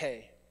to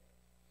decay.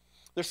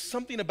 There's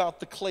something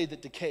about the clay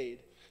that decayed.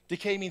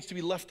 Decay means to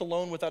be left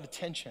alone without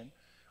attention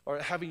or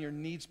having your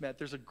needs met.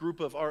 There's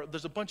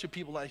a bunch of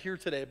people out here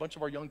today, a bunch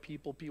of our young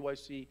people,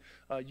 PYC,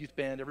 youth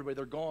band, everybody,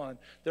 they're gone.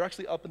 They're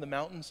actually up in the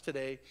mountains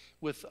today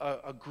with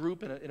a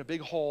group in a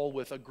big hall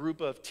with a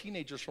group of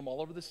teenagers from all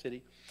over the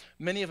city.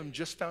 Many of them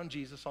just found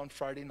Jesus on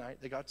Friday night.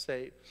 They got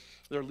saved.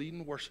 They're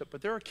leading worship.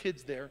 But there are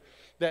kids there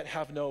that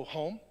have no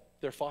home.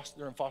 They're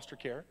in foster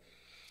care.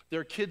 There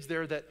are kids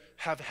there that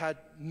have had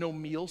no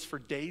meals for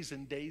days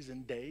and days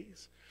and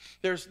days.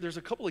 There's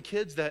a couple of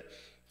kids that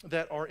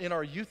are in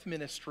our youth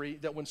ministry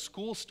that when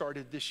school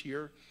started this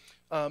year,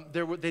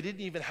 they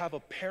didn't even have a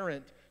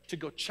parent to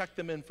go check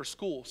them in for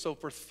school. So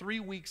for 3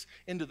 weeks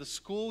into the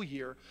school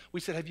year, we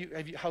said, have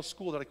you how's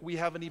school? They're like, we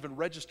haven't even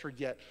registered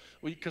yet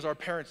because our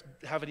parents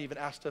haven't even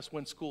asked us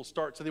when school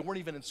starts. So they weren't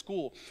even in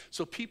school.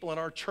 So people in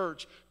our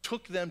church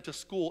took them to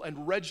school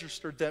and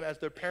registered them as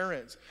their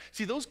parents.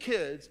 See, those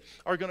kids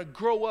are going to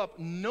grow up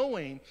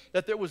knowing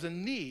that there was a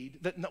need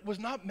that was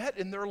not met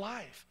in their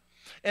life.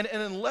 And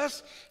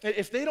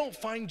if they don't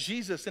find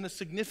Jesus in a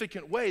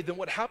significant way, then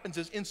what happens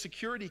is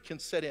insecurity can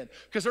set in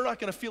because they're not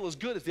going to feel as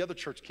good as the other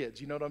church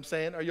kids. You know what I'm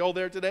saying? Are you all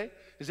there today?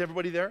 Is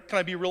everybody there? Can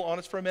I be real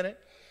honest for a minute?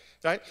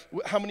 Right?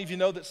 How many of you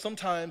know that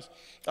sometimes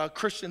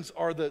Christians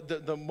are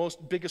the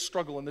most biggest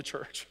struggle in the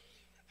church?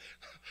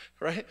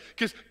 Right?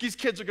 Because these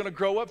kids are going to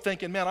grow up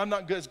thinking, man, I'm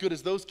not as good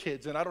as those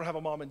kids, and I don't have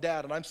a mom and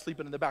dad, and I'm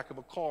sleeping in the back of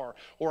a car,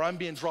 or I'm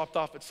being dropped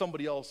off at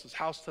somebody else's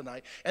house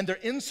tonight. And their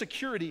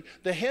insecurity,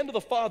 the hand of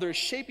the Father is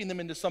shaping them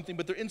into something,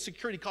 but their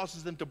insecurity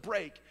causes them to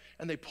break,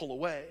 and they pull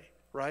away.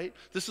 right?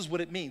 This is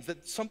what it means,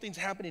 that something's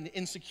happening,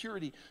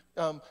 insecurity,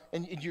 and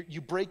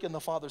you break in the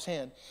Father's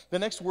hand. The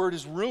next word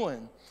is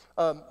ruin.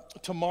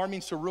 Tamar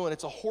means to ruin.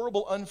 It's a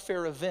horrible,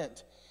 unfair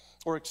event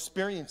or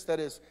experience that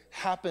has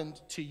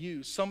happened to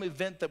you, some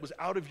event that was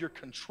out of your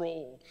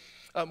control.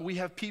 We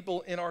have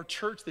people in our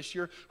church this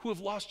year who have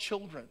lost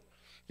children.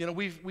 You know,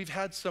 we've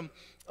had some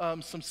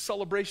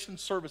celebration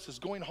services,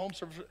 going home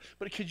services,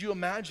 but could you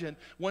imagine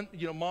when,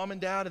 you know, mom and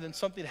dad, and then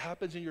something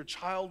happens and your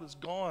child is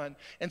gone,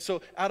 and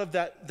so out of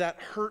that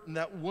hurt and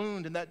that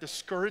wound and that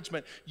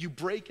discouragement, you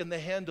break in the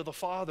hand of the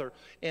Father,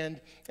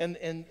 and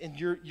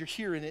you're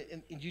here,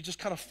 and you just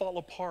kind of fall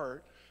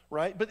apart,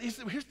 right? But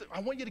I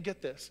want you to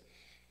get this.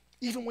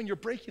 Even when you're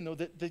breaking, though,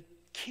 the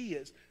key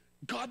is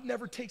God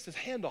never takes his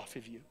hand off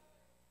of you.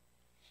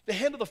 The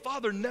hand of the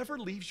Father never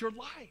leaves your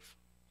life.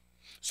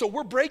 So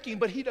we're breaking,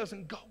 but he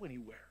doesn't go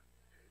anywhere.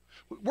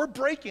 We're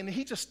breaking, and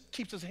he just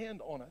keeps his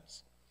hand on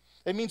us.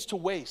 It means to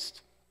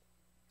waste.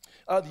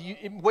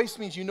 Waste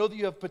means you know that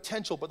you have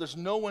potential, but there's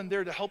no one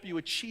there to help you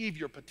achieve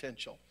your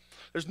potential.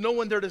 There's no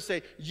one there to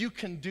say, you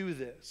can do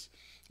this.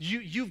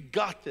 You've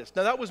got this.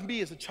 Now, that was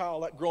me as a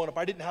child growing up.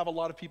 I didn't have a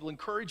lot of people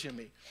encouraging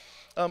me.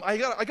 I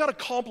got a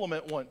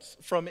compliment once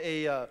from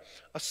a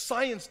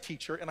science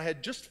teacher, and I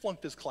had just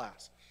flunked his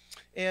class.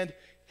 And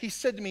he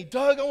said to me,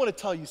 Doug, I want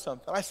to tell you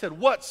something. I said,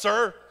 what,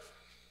 sir?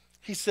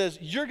 He says,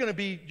 you're going to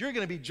be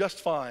just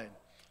fine.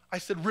 I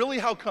said, really?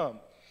 How come?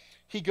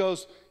 He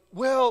goes,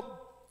 well,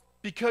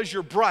 because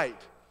you're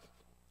bright.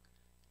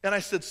 And I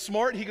said,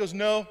 smart? He goes,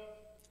 no,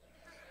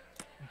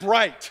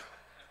 bright.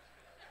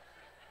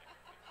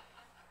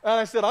 And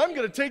I said, I'm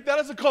going to take that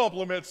as a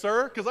compliment,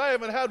 sir, because I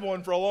haven't had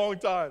one for a long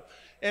time.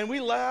 And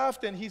we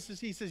laughed, and he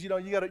says, you know,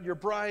 you're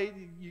bright,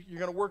 you're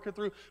going to work it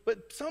through.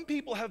 But some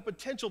people have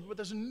potential, but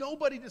there's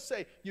nobody to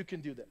say, you can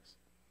do this.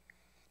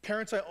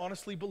 Parents, I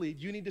honestly believe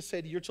you need to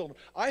say to your children,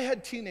 I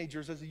had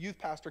teenagers as a youth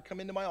pastor come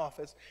into my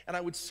office, and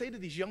I would say to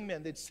these young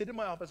men, they'd sit in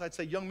my office, I'd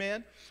say, young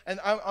man, and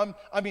I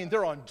mean,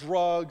 they're on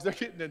drugs, they're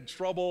getting in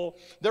trouble,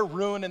 they're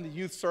ruining the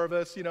youth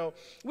service, you know.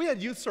 We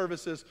had youth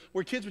services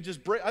where kids would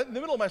just break, in the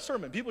middle of my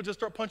sermon, people would just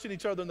start punching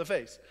each other in the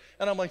face.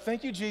 And I'm like,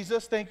 thank you,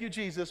 Jesus,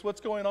 what's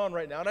going on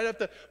right now? And I'd have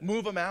to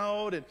move them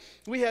out, and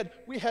we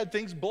had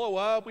things blow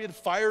up, we had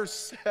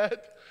fires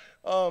set.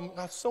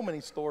 So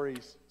many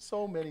stories.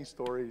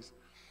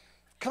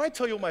 Can I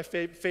tell you what my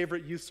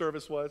favorite youth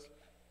service was?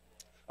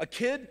 A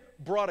kid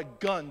brought a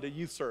gun to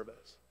youth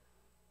service.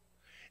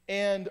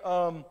 And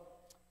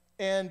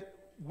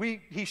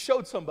he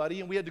showed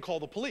somebody, and we had to call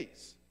the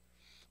police.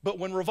 But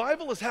when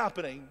revival is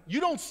happening, you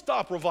don't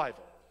stop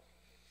revival.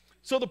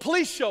 So the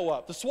police show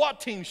up. The SWAT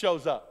team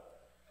shows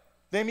up.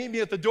 They meet me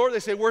at the door. They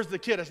say, where's the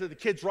kid? I said, the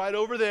kid's right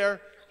over there.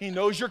 He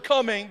knows you're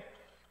coming.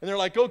 And they're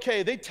like,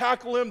 okay. They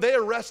tackle him. They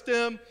arrest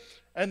him.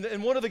 And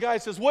one of the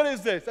guys says, what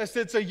is this? I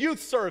said, it's a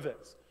youth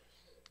service.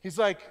 He's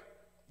like,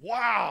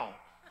 wow,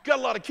 got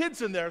a lot of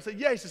kids in there. I said,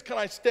 yeah. He says, can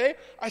I stay?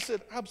 I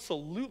said,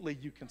 absolutely,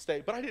 you can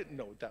stay. But I didn't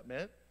know what that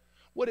meant.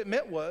 What it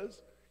meant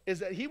is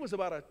that he was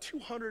about a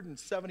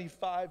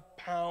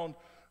 275-pound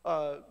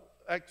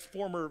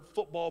former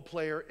football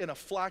player in a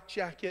flak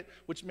jacket,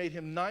 which made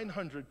him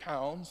 900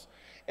 pounds,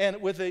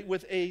 and with a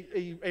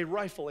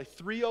rifle, a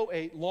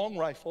 .308 long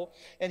rifle.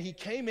 And he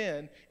came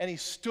in and he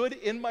stood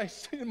in my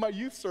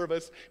youth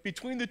service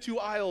between the two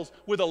aisles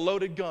with a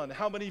loaded gun.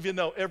 How many of you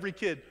know every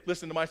kid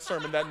listened to my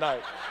sermon that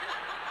night?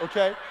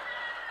 Okay?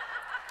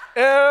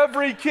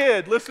 Every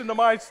kid listened to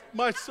my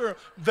sermon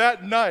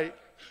that night.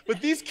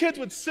 But these kids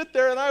would sit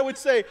there, and I would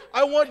say,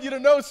 I want you to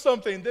know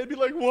something. They'd be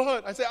like,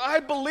 what? I say, I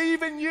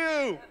believe in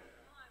you.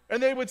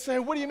 And they would say,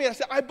 what do you mean? I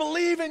said, I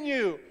believe in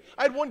you.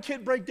 I had one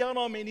kid break down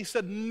on me, and he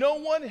said, no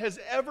one has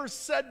ever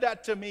said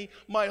that to me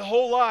my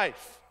whole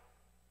life.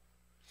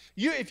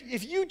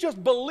 If you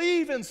just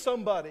believe in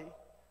somebody,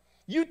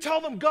 you tell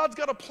them God's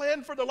got a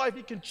plan for their life,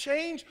 He can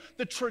change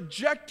the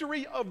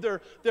trajectory of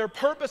their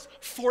purpose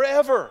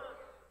forever.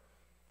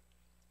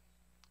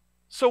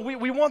 So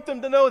we want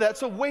them to know that.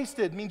 So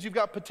wasted means you've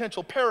got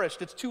potential.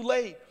 Perished, it's too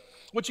late.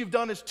 What you've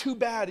done is too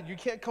bad, and you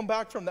can't come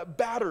back from that.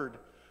 Battered.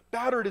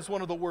 Battered is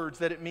one of the words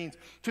that it means.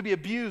 To be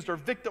abused or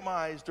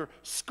victimized or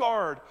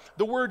scarred.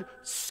 The word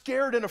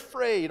scared and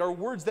afraid are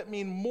words that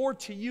mean more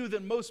to you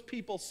than most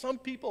people. Some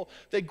people,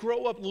 they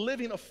grow up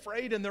living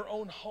afraid in their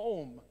own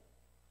home.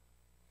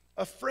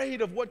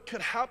 Afraid of what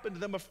could happen to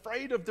them.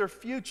 Afraid of their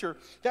future.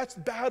 That's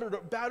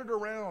battered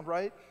around,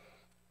 right?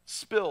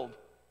 Spilled.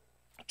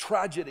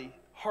 Tragedy.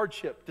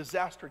 Hardship,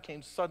 disaster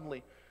came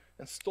suddenly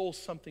and stole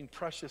something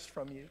precious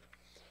from you.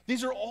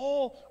 These are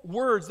all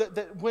words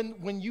that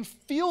when you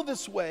feel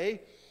this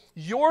way,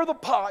 you're the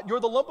pot, you're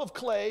the lump of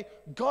clay,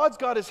 God's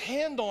got His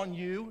hand on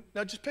you.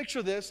 Now just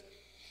picture this,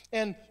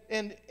 and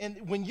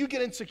when you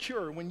get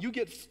insecure, when you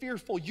get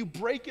fearful, you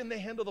break in the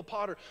hand of the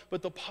potter,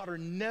 but the potter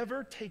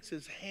never takes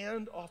his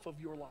hand off of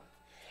your life.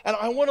 And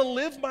I want to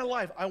live my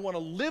life. I want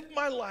to live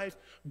my life,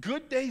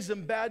 good days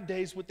and bad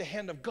days, with the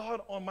hand of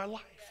God on my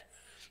life.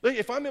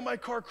 If I'm in my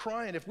car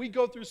crying, if we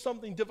go through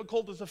something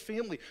difficult as a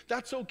family,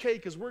 that's okay,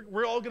 because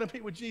we're all going to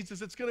be with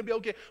Jesus. It's going to be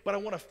okay, but I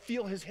want to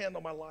feel His hand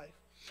on my life.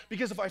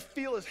 Because if I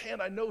feel his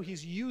hand, I know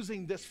he's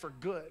using this for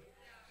good.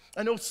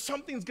 I know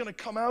something's going to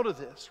come out of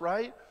this,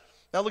 right?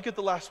 Now look at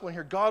the last one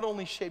here. God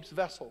only shapes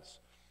vessels.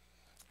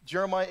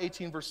 Jeremiah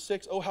 18, verse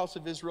 6, O house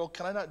of Israel,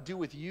 can I not do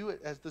with you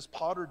as this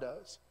potter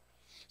does?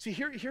 See,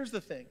 here's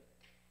the thing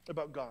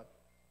about God.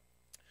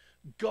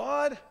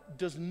 God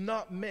does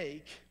not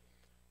make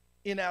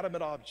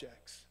inanimate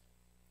objects.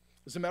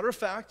 As a matter of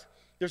fact,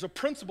 there's a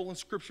principle in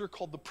Scripture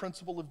called the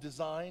principle of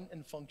design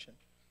and function,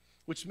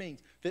 which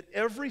means that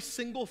every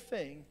single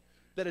thing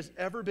that has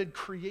ever been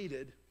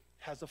created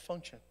has a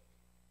function.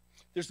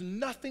 There's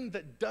nothing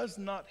that does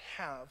not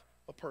have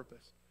a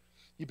purpose.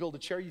 You build a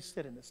chair, you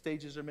sit in it.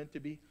 Stages are meant to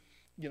be,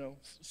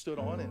 stood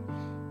on,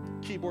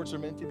 and keyboards are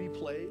meant to be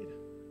played.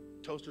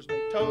 Toasters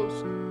make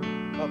toast.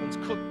 Ovens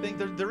cook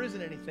things. There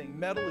isn't anything.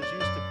 Metal is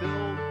used to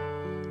build.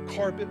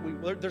 Carpet.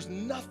 There's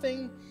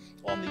nothing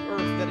on the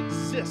earth that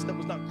exists that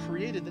was not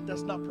created that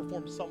does not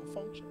perform some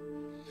function.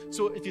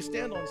 So if you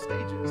stand on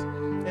stages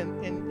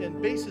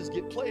and basses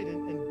get played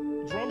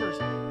and drummers,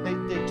 they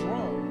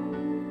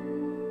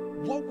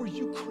drum, what were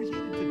you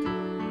created to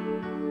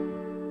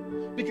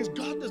do? Because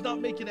God does not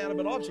make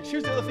inanimate objects.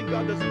 Here's the other thing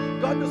God does.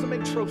 God doesn't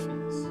make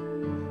trophies.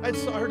 I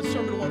heard a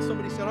sermon once,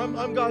 somebody said,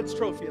 I'm God's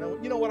trophy. And I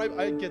went, you know what,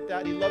 I get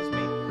that. He loves me.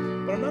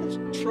 But I'm not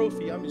his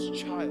trophy, I'm his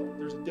child.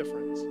 There's a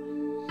difference.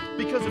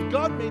 Because if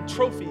God made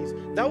trophies,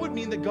 that would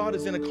mean that God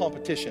is in a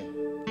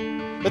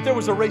competition. That there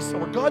was a race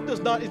somewhere. God is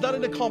not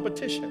in a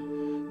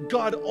competition.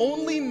 God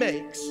only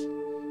makes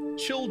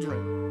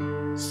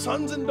children,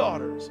 sons and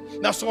daughters.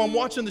 Now, so I'm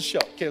watching the show.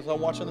 Okay, so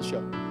I'm watching the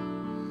show.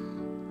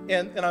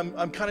 And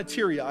I'm kind of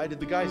teary-eyed.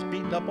 The guy's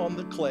beating up on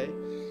the clay.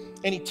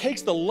 And he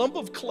takes the lump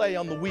of clay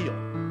on the wheel.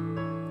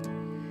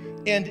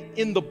 And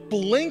in the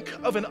blink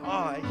of an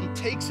eye, he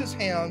takes his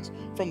hands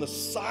from the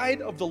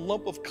side of the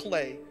lump of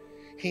clay.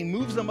 He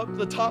moves them up to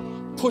the top,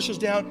 pushes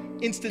down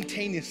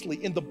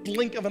instantaneously. In the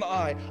blink of an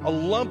eye, a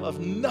lump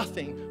of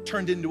nothing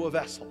turned into a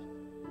vessel.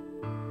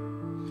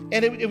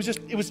 And it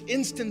was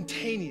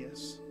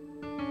instantaneous.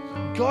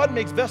 God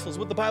makes vessels.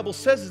 What the Bible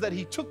says is that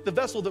he took the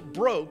vessel that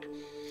broke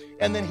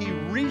and then he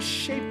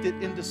reshaped it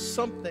into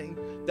something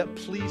that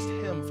pleased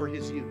him for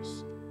his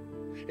use.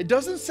 It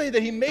doesn't say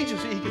that he made you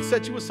so he could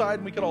set you aside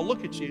and we could all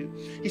look at you.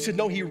 He said,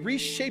 no, he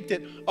reshaped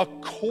it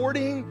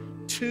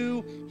according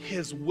to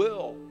his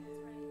will.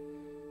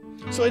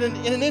 So in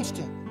an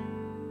instant,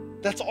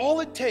 that's all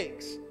it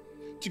takes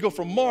to go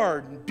from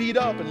marred and beat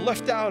up and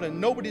left out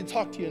and nobody to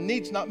talk to you and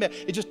needs not met.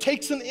 It just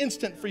takes an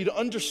instant for you to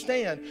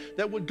understand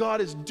that what God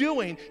is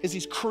doing is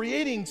he's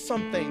creating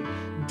something,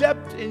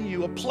 depth in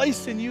you, a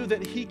place in you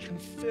that he can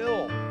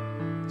fill.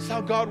 This is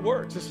how God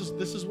works. This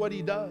is what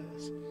he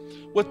does.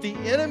 What the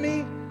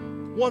enemy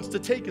wants to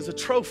take as a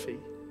trophy,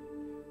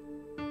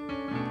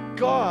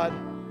 God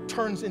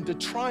turns into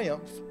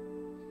triumph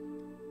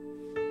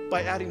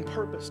by adding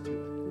purpose to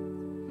it.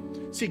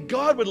 See,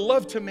 God would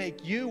love to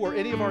make you or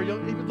any of our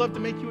young, he would love to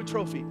make you a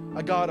trophy.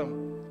 I got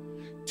him.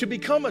 To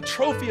become a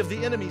trophy of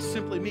the enemy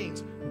simply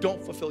means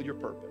don't fulfill your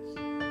purpose.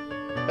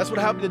 That's what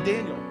happened to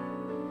Daniel.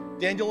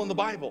 Daniel in the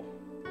Bible.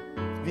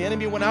 The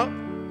enemy went out,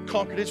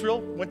 conquered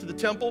Israel, went to the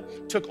temple,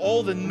 took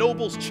all the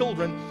nobles'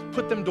 children,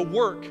 put them to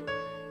work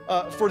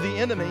for the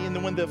enemy. And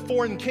then when the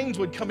foreign kings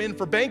would come in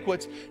for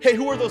banquets, hey,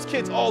 who are those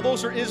kids? Oh,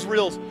 those are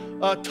Israel's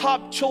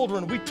top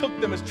children. We took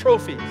them as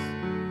trophies.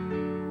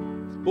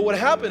 But what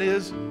happened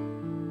is,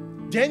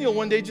 Daniel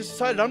one day just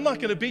decided, I'm not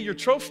going to be your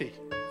trophy.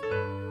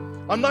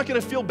 I'm not going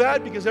to feel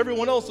bad because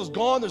everyone else is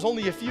gone. There's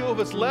only a few of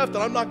us left,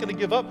 and I'm not going to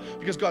give up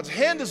because God's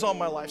hand is on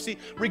my life. See,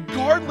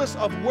 regardless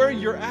of where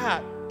you're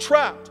at,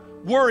 trapped,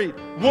 worried,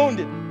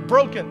 wounded,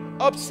 broken,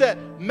 upset,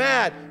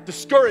 mad,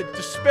 discouraged,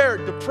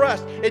 despaired,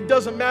 depressed, it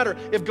doesn't matter.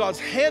 If God's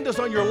hand is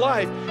on your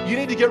life, you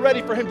need to get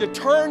ready for him to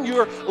turn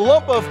your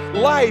lump of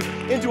life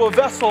into a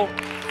vessel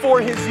for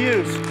his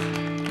use.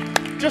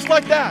 Just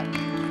like that.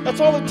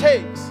 That's all it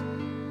takes.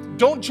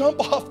 Don't jump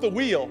off the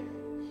wheel.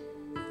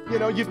 You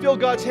know, you feel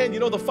God's hand,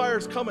 you know the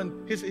fire's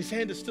coming. His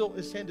hand is still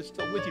with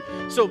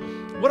you. So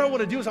what I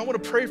want to do is I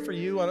want to pray for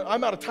you. And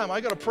I'm out of time.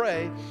 I got to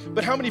pray.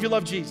 But how many of you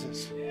love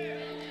Jesus?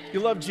 You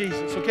love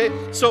Jesus, okay?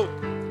 So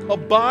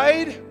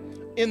abide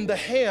in the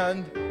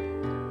hand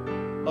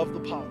of the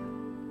potter.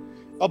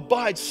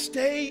 Abide,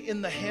 stay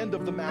in the hand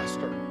of the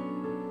master.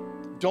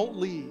 Don't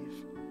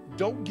leave.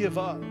 Don't give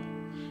up.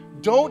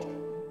 Don't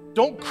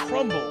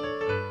crumble.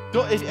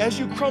 As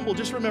you crumble,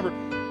 just remember,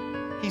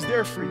 he's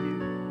there for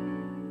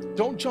you.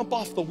 Don't jump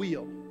off the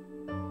wheel.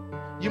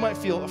 You might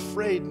feel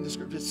afraid and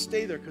discouraged. Just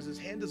stay there because his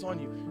hand is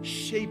on you,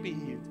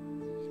 shaping you.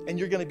 And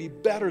you're going to be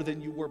better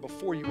than you were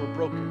before you were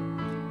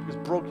broken. Because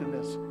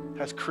brokenness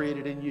has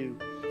created in you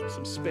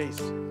some space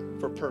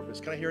for purpose.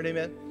 Can I hear an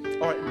amen?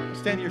 All right,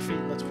 stand to your feet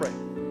and let's pray.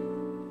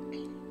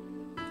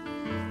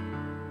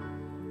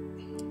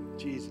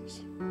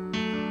 Jesus.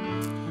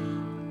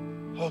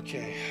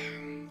 Okay,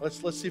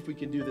 let's see if we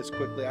can do this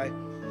quickly.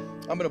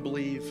 I'm going to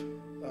believe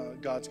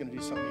God's going to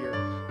do something here.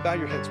 Bow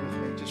your heads with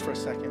me just for a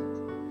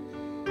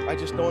second. I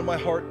just know in my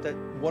heart that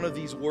one of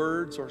these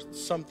words or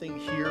something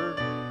here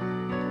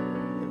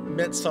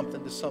meant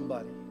something to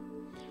somebody.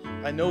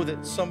 I know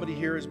that somebody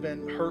here has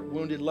been hurt,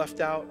 wounded, left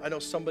out. I know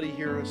somebody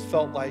here has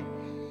felt like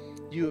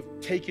you have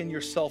taken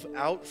yourself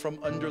out from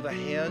under the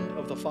hand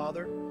of the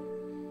Father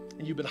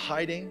and you've been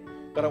hiding,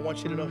 but I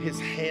want you to know his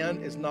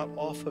hand is not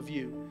off of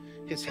you.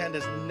 His hand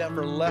has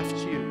never left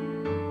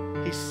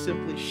you. He's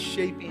simply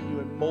shaping you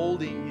and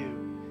molding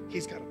you.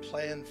 He's got a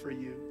plan for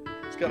you.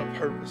 He's got a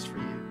purpose for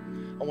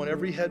you. I want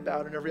every head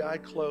bowed and every eye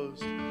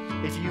closed.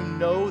 If you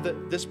know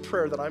that this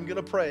prayer that I'm going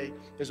to pray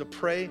is a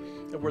prayer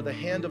where the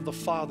hand of the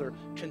Father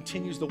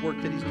continues the work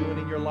that he's doing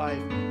in your life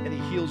and he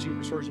heals you and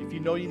restores you. If you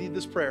know you need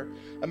this prayer,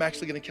 I'm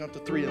actually going to count to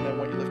 3 and then I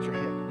want you to lift your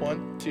hand.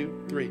 1,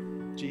 2, 3.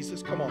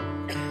 Jesus, come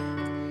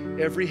on.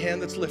 Every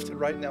hand that's lifted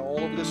right now all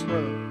over this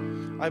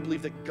room, I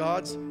believe that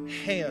God's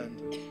hand,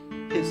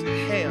 his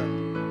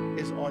hand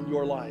is on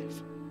your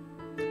life.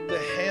 The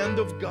hand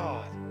of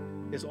God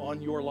is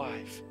on your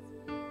life.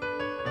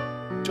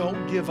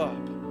 Don't give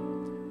up.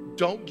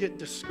 Don't get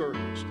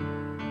discouraged.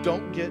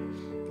 Don't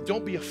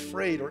be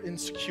afraid or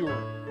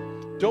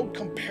insecure. Don't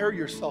compare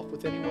yourself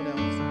with anyone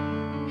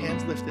else.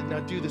 Hands lifted.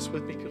 Now do this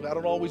with me, because I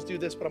don't always do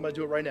this, but I'm going to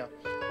do it right now.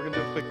 We're going to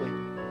do it quickly.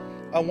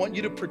 I want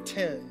you to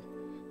pretend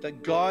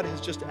that God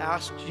has just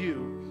asked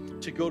you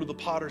to go to the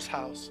potter's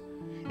house.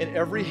 And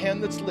every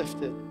hand that's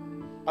lifted,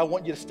 I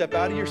want you to step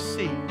out of your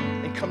seat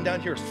and come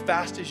down here as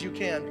fast as you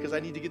can, because I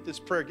need to get through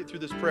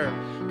this prayer.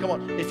 Come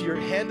on, if your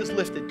hand is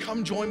lifted,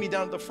 come join me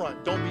down at the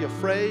front. Don't be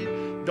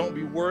afraid. Don't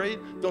be worried.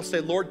 Don't say,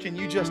 Lord, can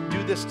you just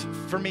do this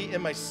for me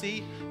in my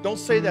seat? Don't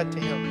say that to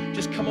him.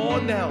 Just come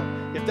on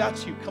down. If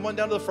that's you, come on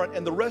down to the front.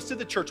 And the rest of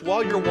the church,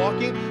 while you're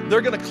walking,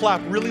 they're going to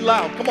clap really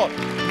loud. Come on,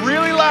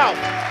 really loud.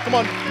 Come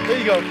on, there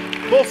you go.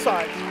 Both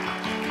sides.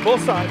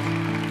 Both sides.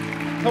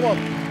 Come on.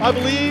 I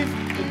believe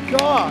in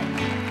God.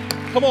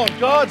 Come on,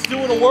 God's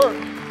doing a work.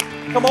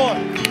 Come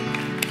on.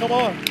 Come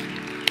on.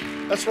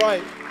 That's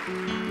right.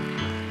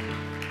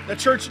 Now,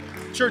 church,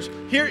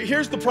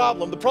 here's the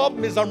problem. The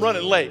problem is I'm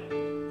running late.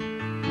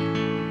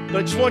 But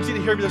I just want you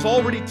to hear me. There's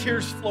already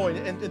tears flowing.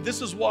 And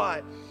this is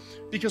why.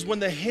 Because when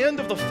the hand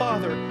of the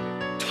Father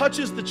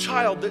touches the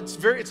child, it's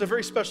a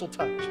very special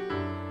touch.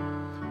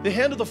 The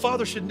hand of the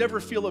Father should never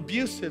feel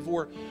abusive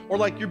or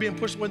like you're being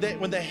pushed. When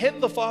the hand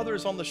of the Father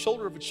is on the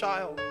shoulder of a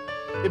child,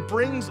 it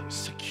brings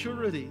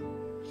security.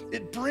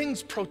 It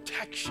brings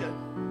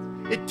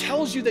protection. It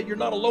tells you that you're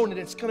not alone and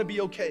it's going to be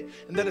okay.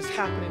 And that is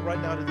happening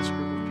right now to this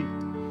group of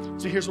people.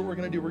 So here's what we're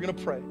going to do. We're going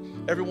to pray.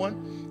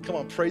 Everyone, come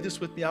on, pray this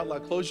with me out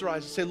loud. Close your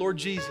eyes and say, Lord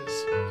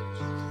Jesus,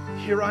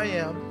 here I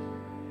am,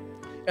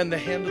 and the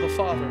hand of the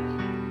Father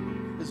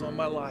is on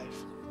my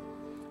life.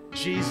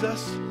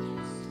 Jesus,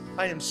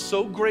 I am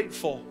so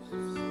grateful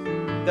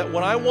that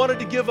when I wanted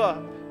to give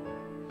up,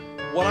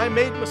 when I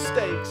made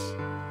mistakes,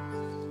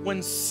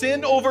 when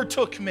sin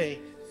overtook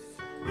me,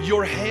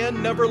 your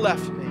hand never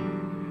left me.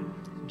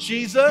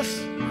 Jesus,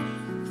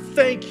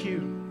 thank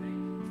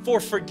you for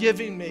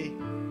forgiving me,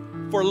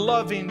 for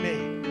loving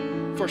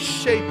me, for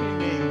shaping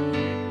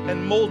me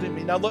and molding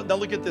me. Now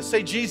look at this.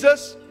 Say,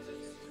 Jesus,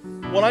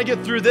 when I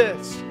get through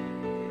this,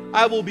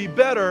 I will be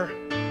better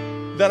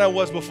than I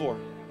was before.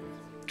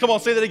 Come on,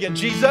 say that again.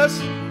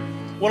 Jesus,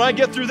 when I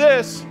get through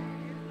this,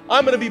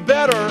 I'm going to be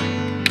better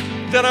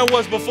than I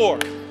was before.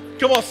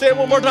 Come on, say it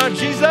one more time.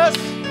 Jesus,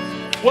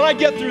 when I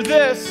get through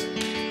this,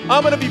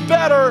 I'm going to be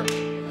better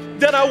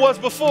than I was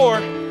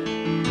before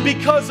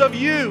because of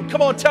you.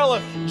 Come on, tell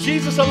him,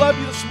 Jesus, I love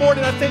you this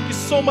morning. I thank you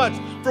so much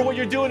for what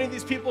you're doing in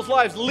these people's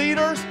lives.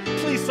 Leaders,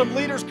 please, some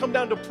leaders come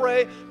down to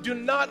pray. Do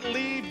not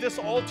leave this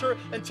altar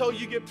until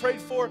you get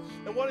prayed for.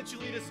 And why don't you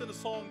lead us in a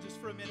song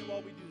just for a minute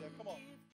while we do that?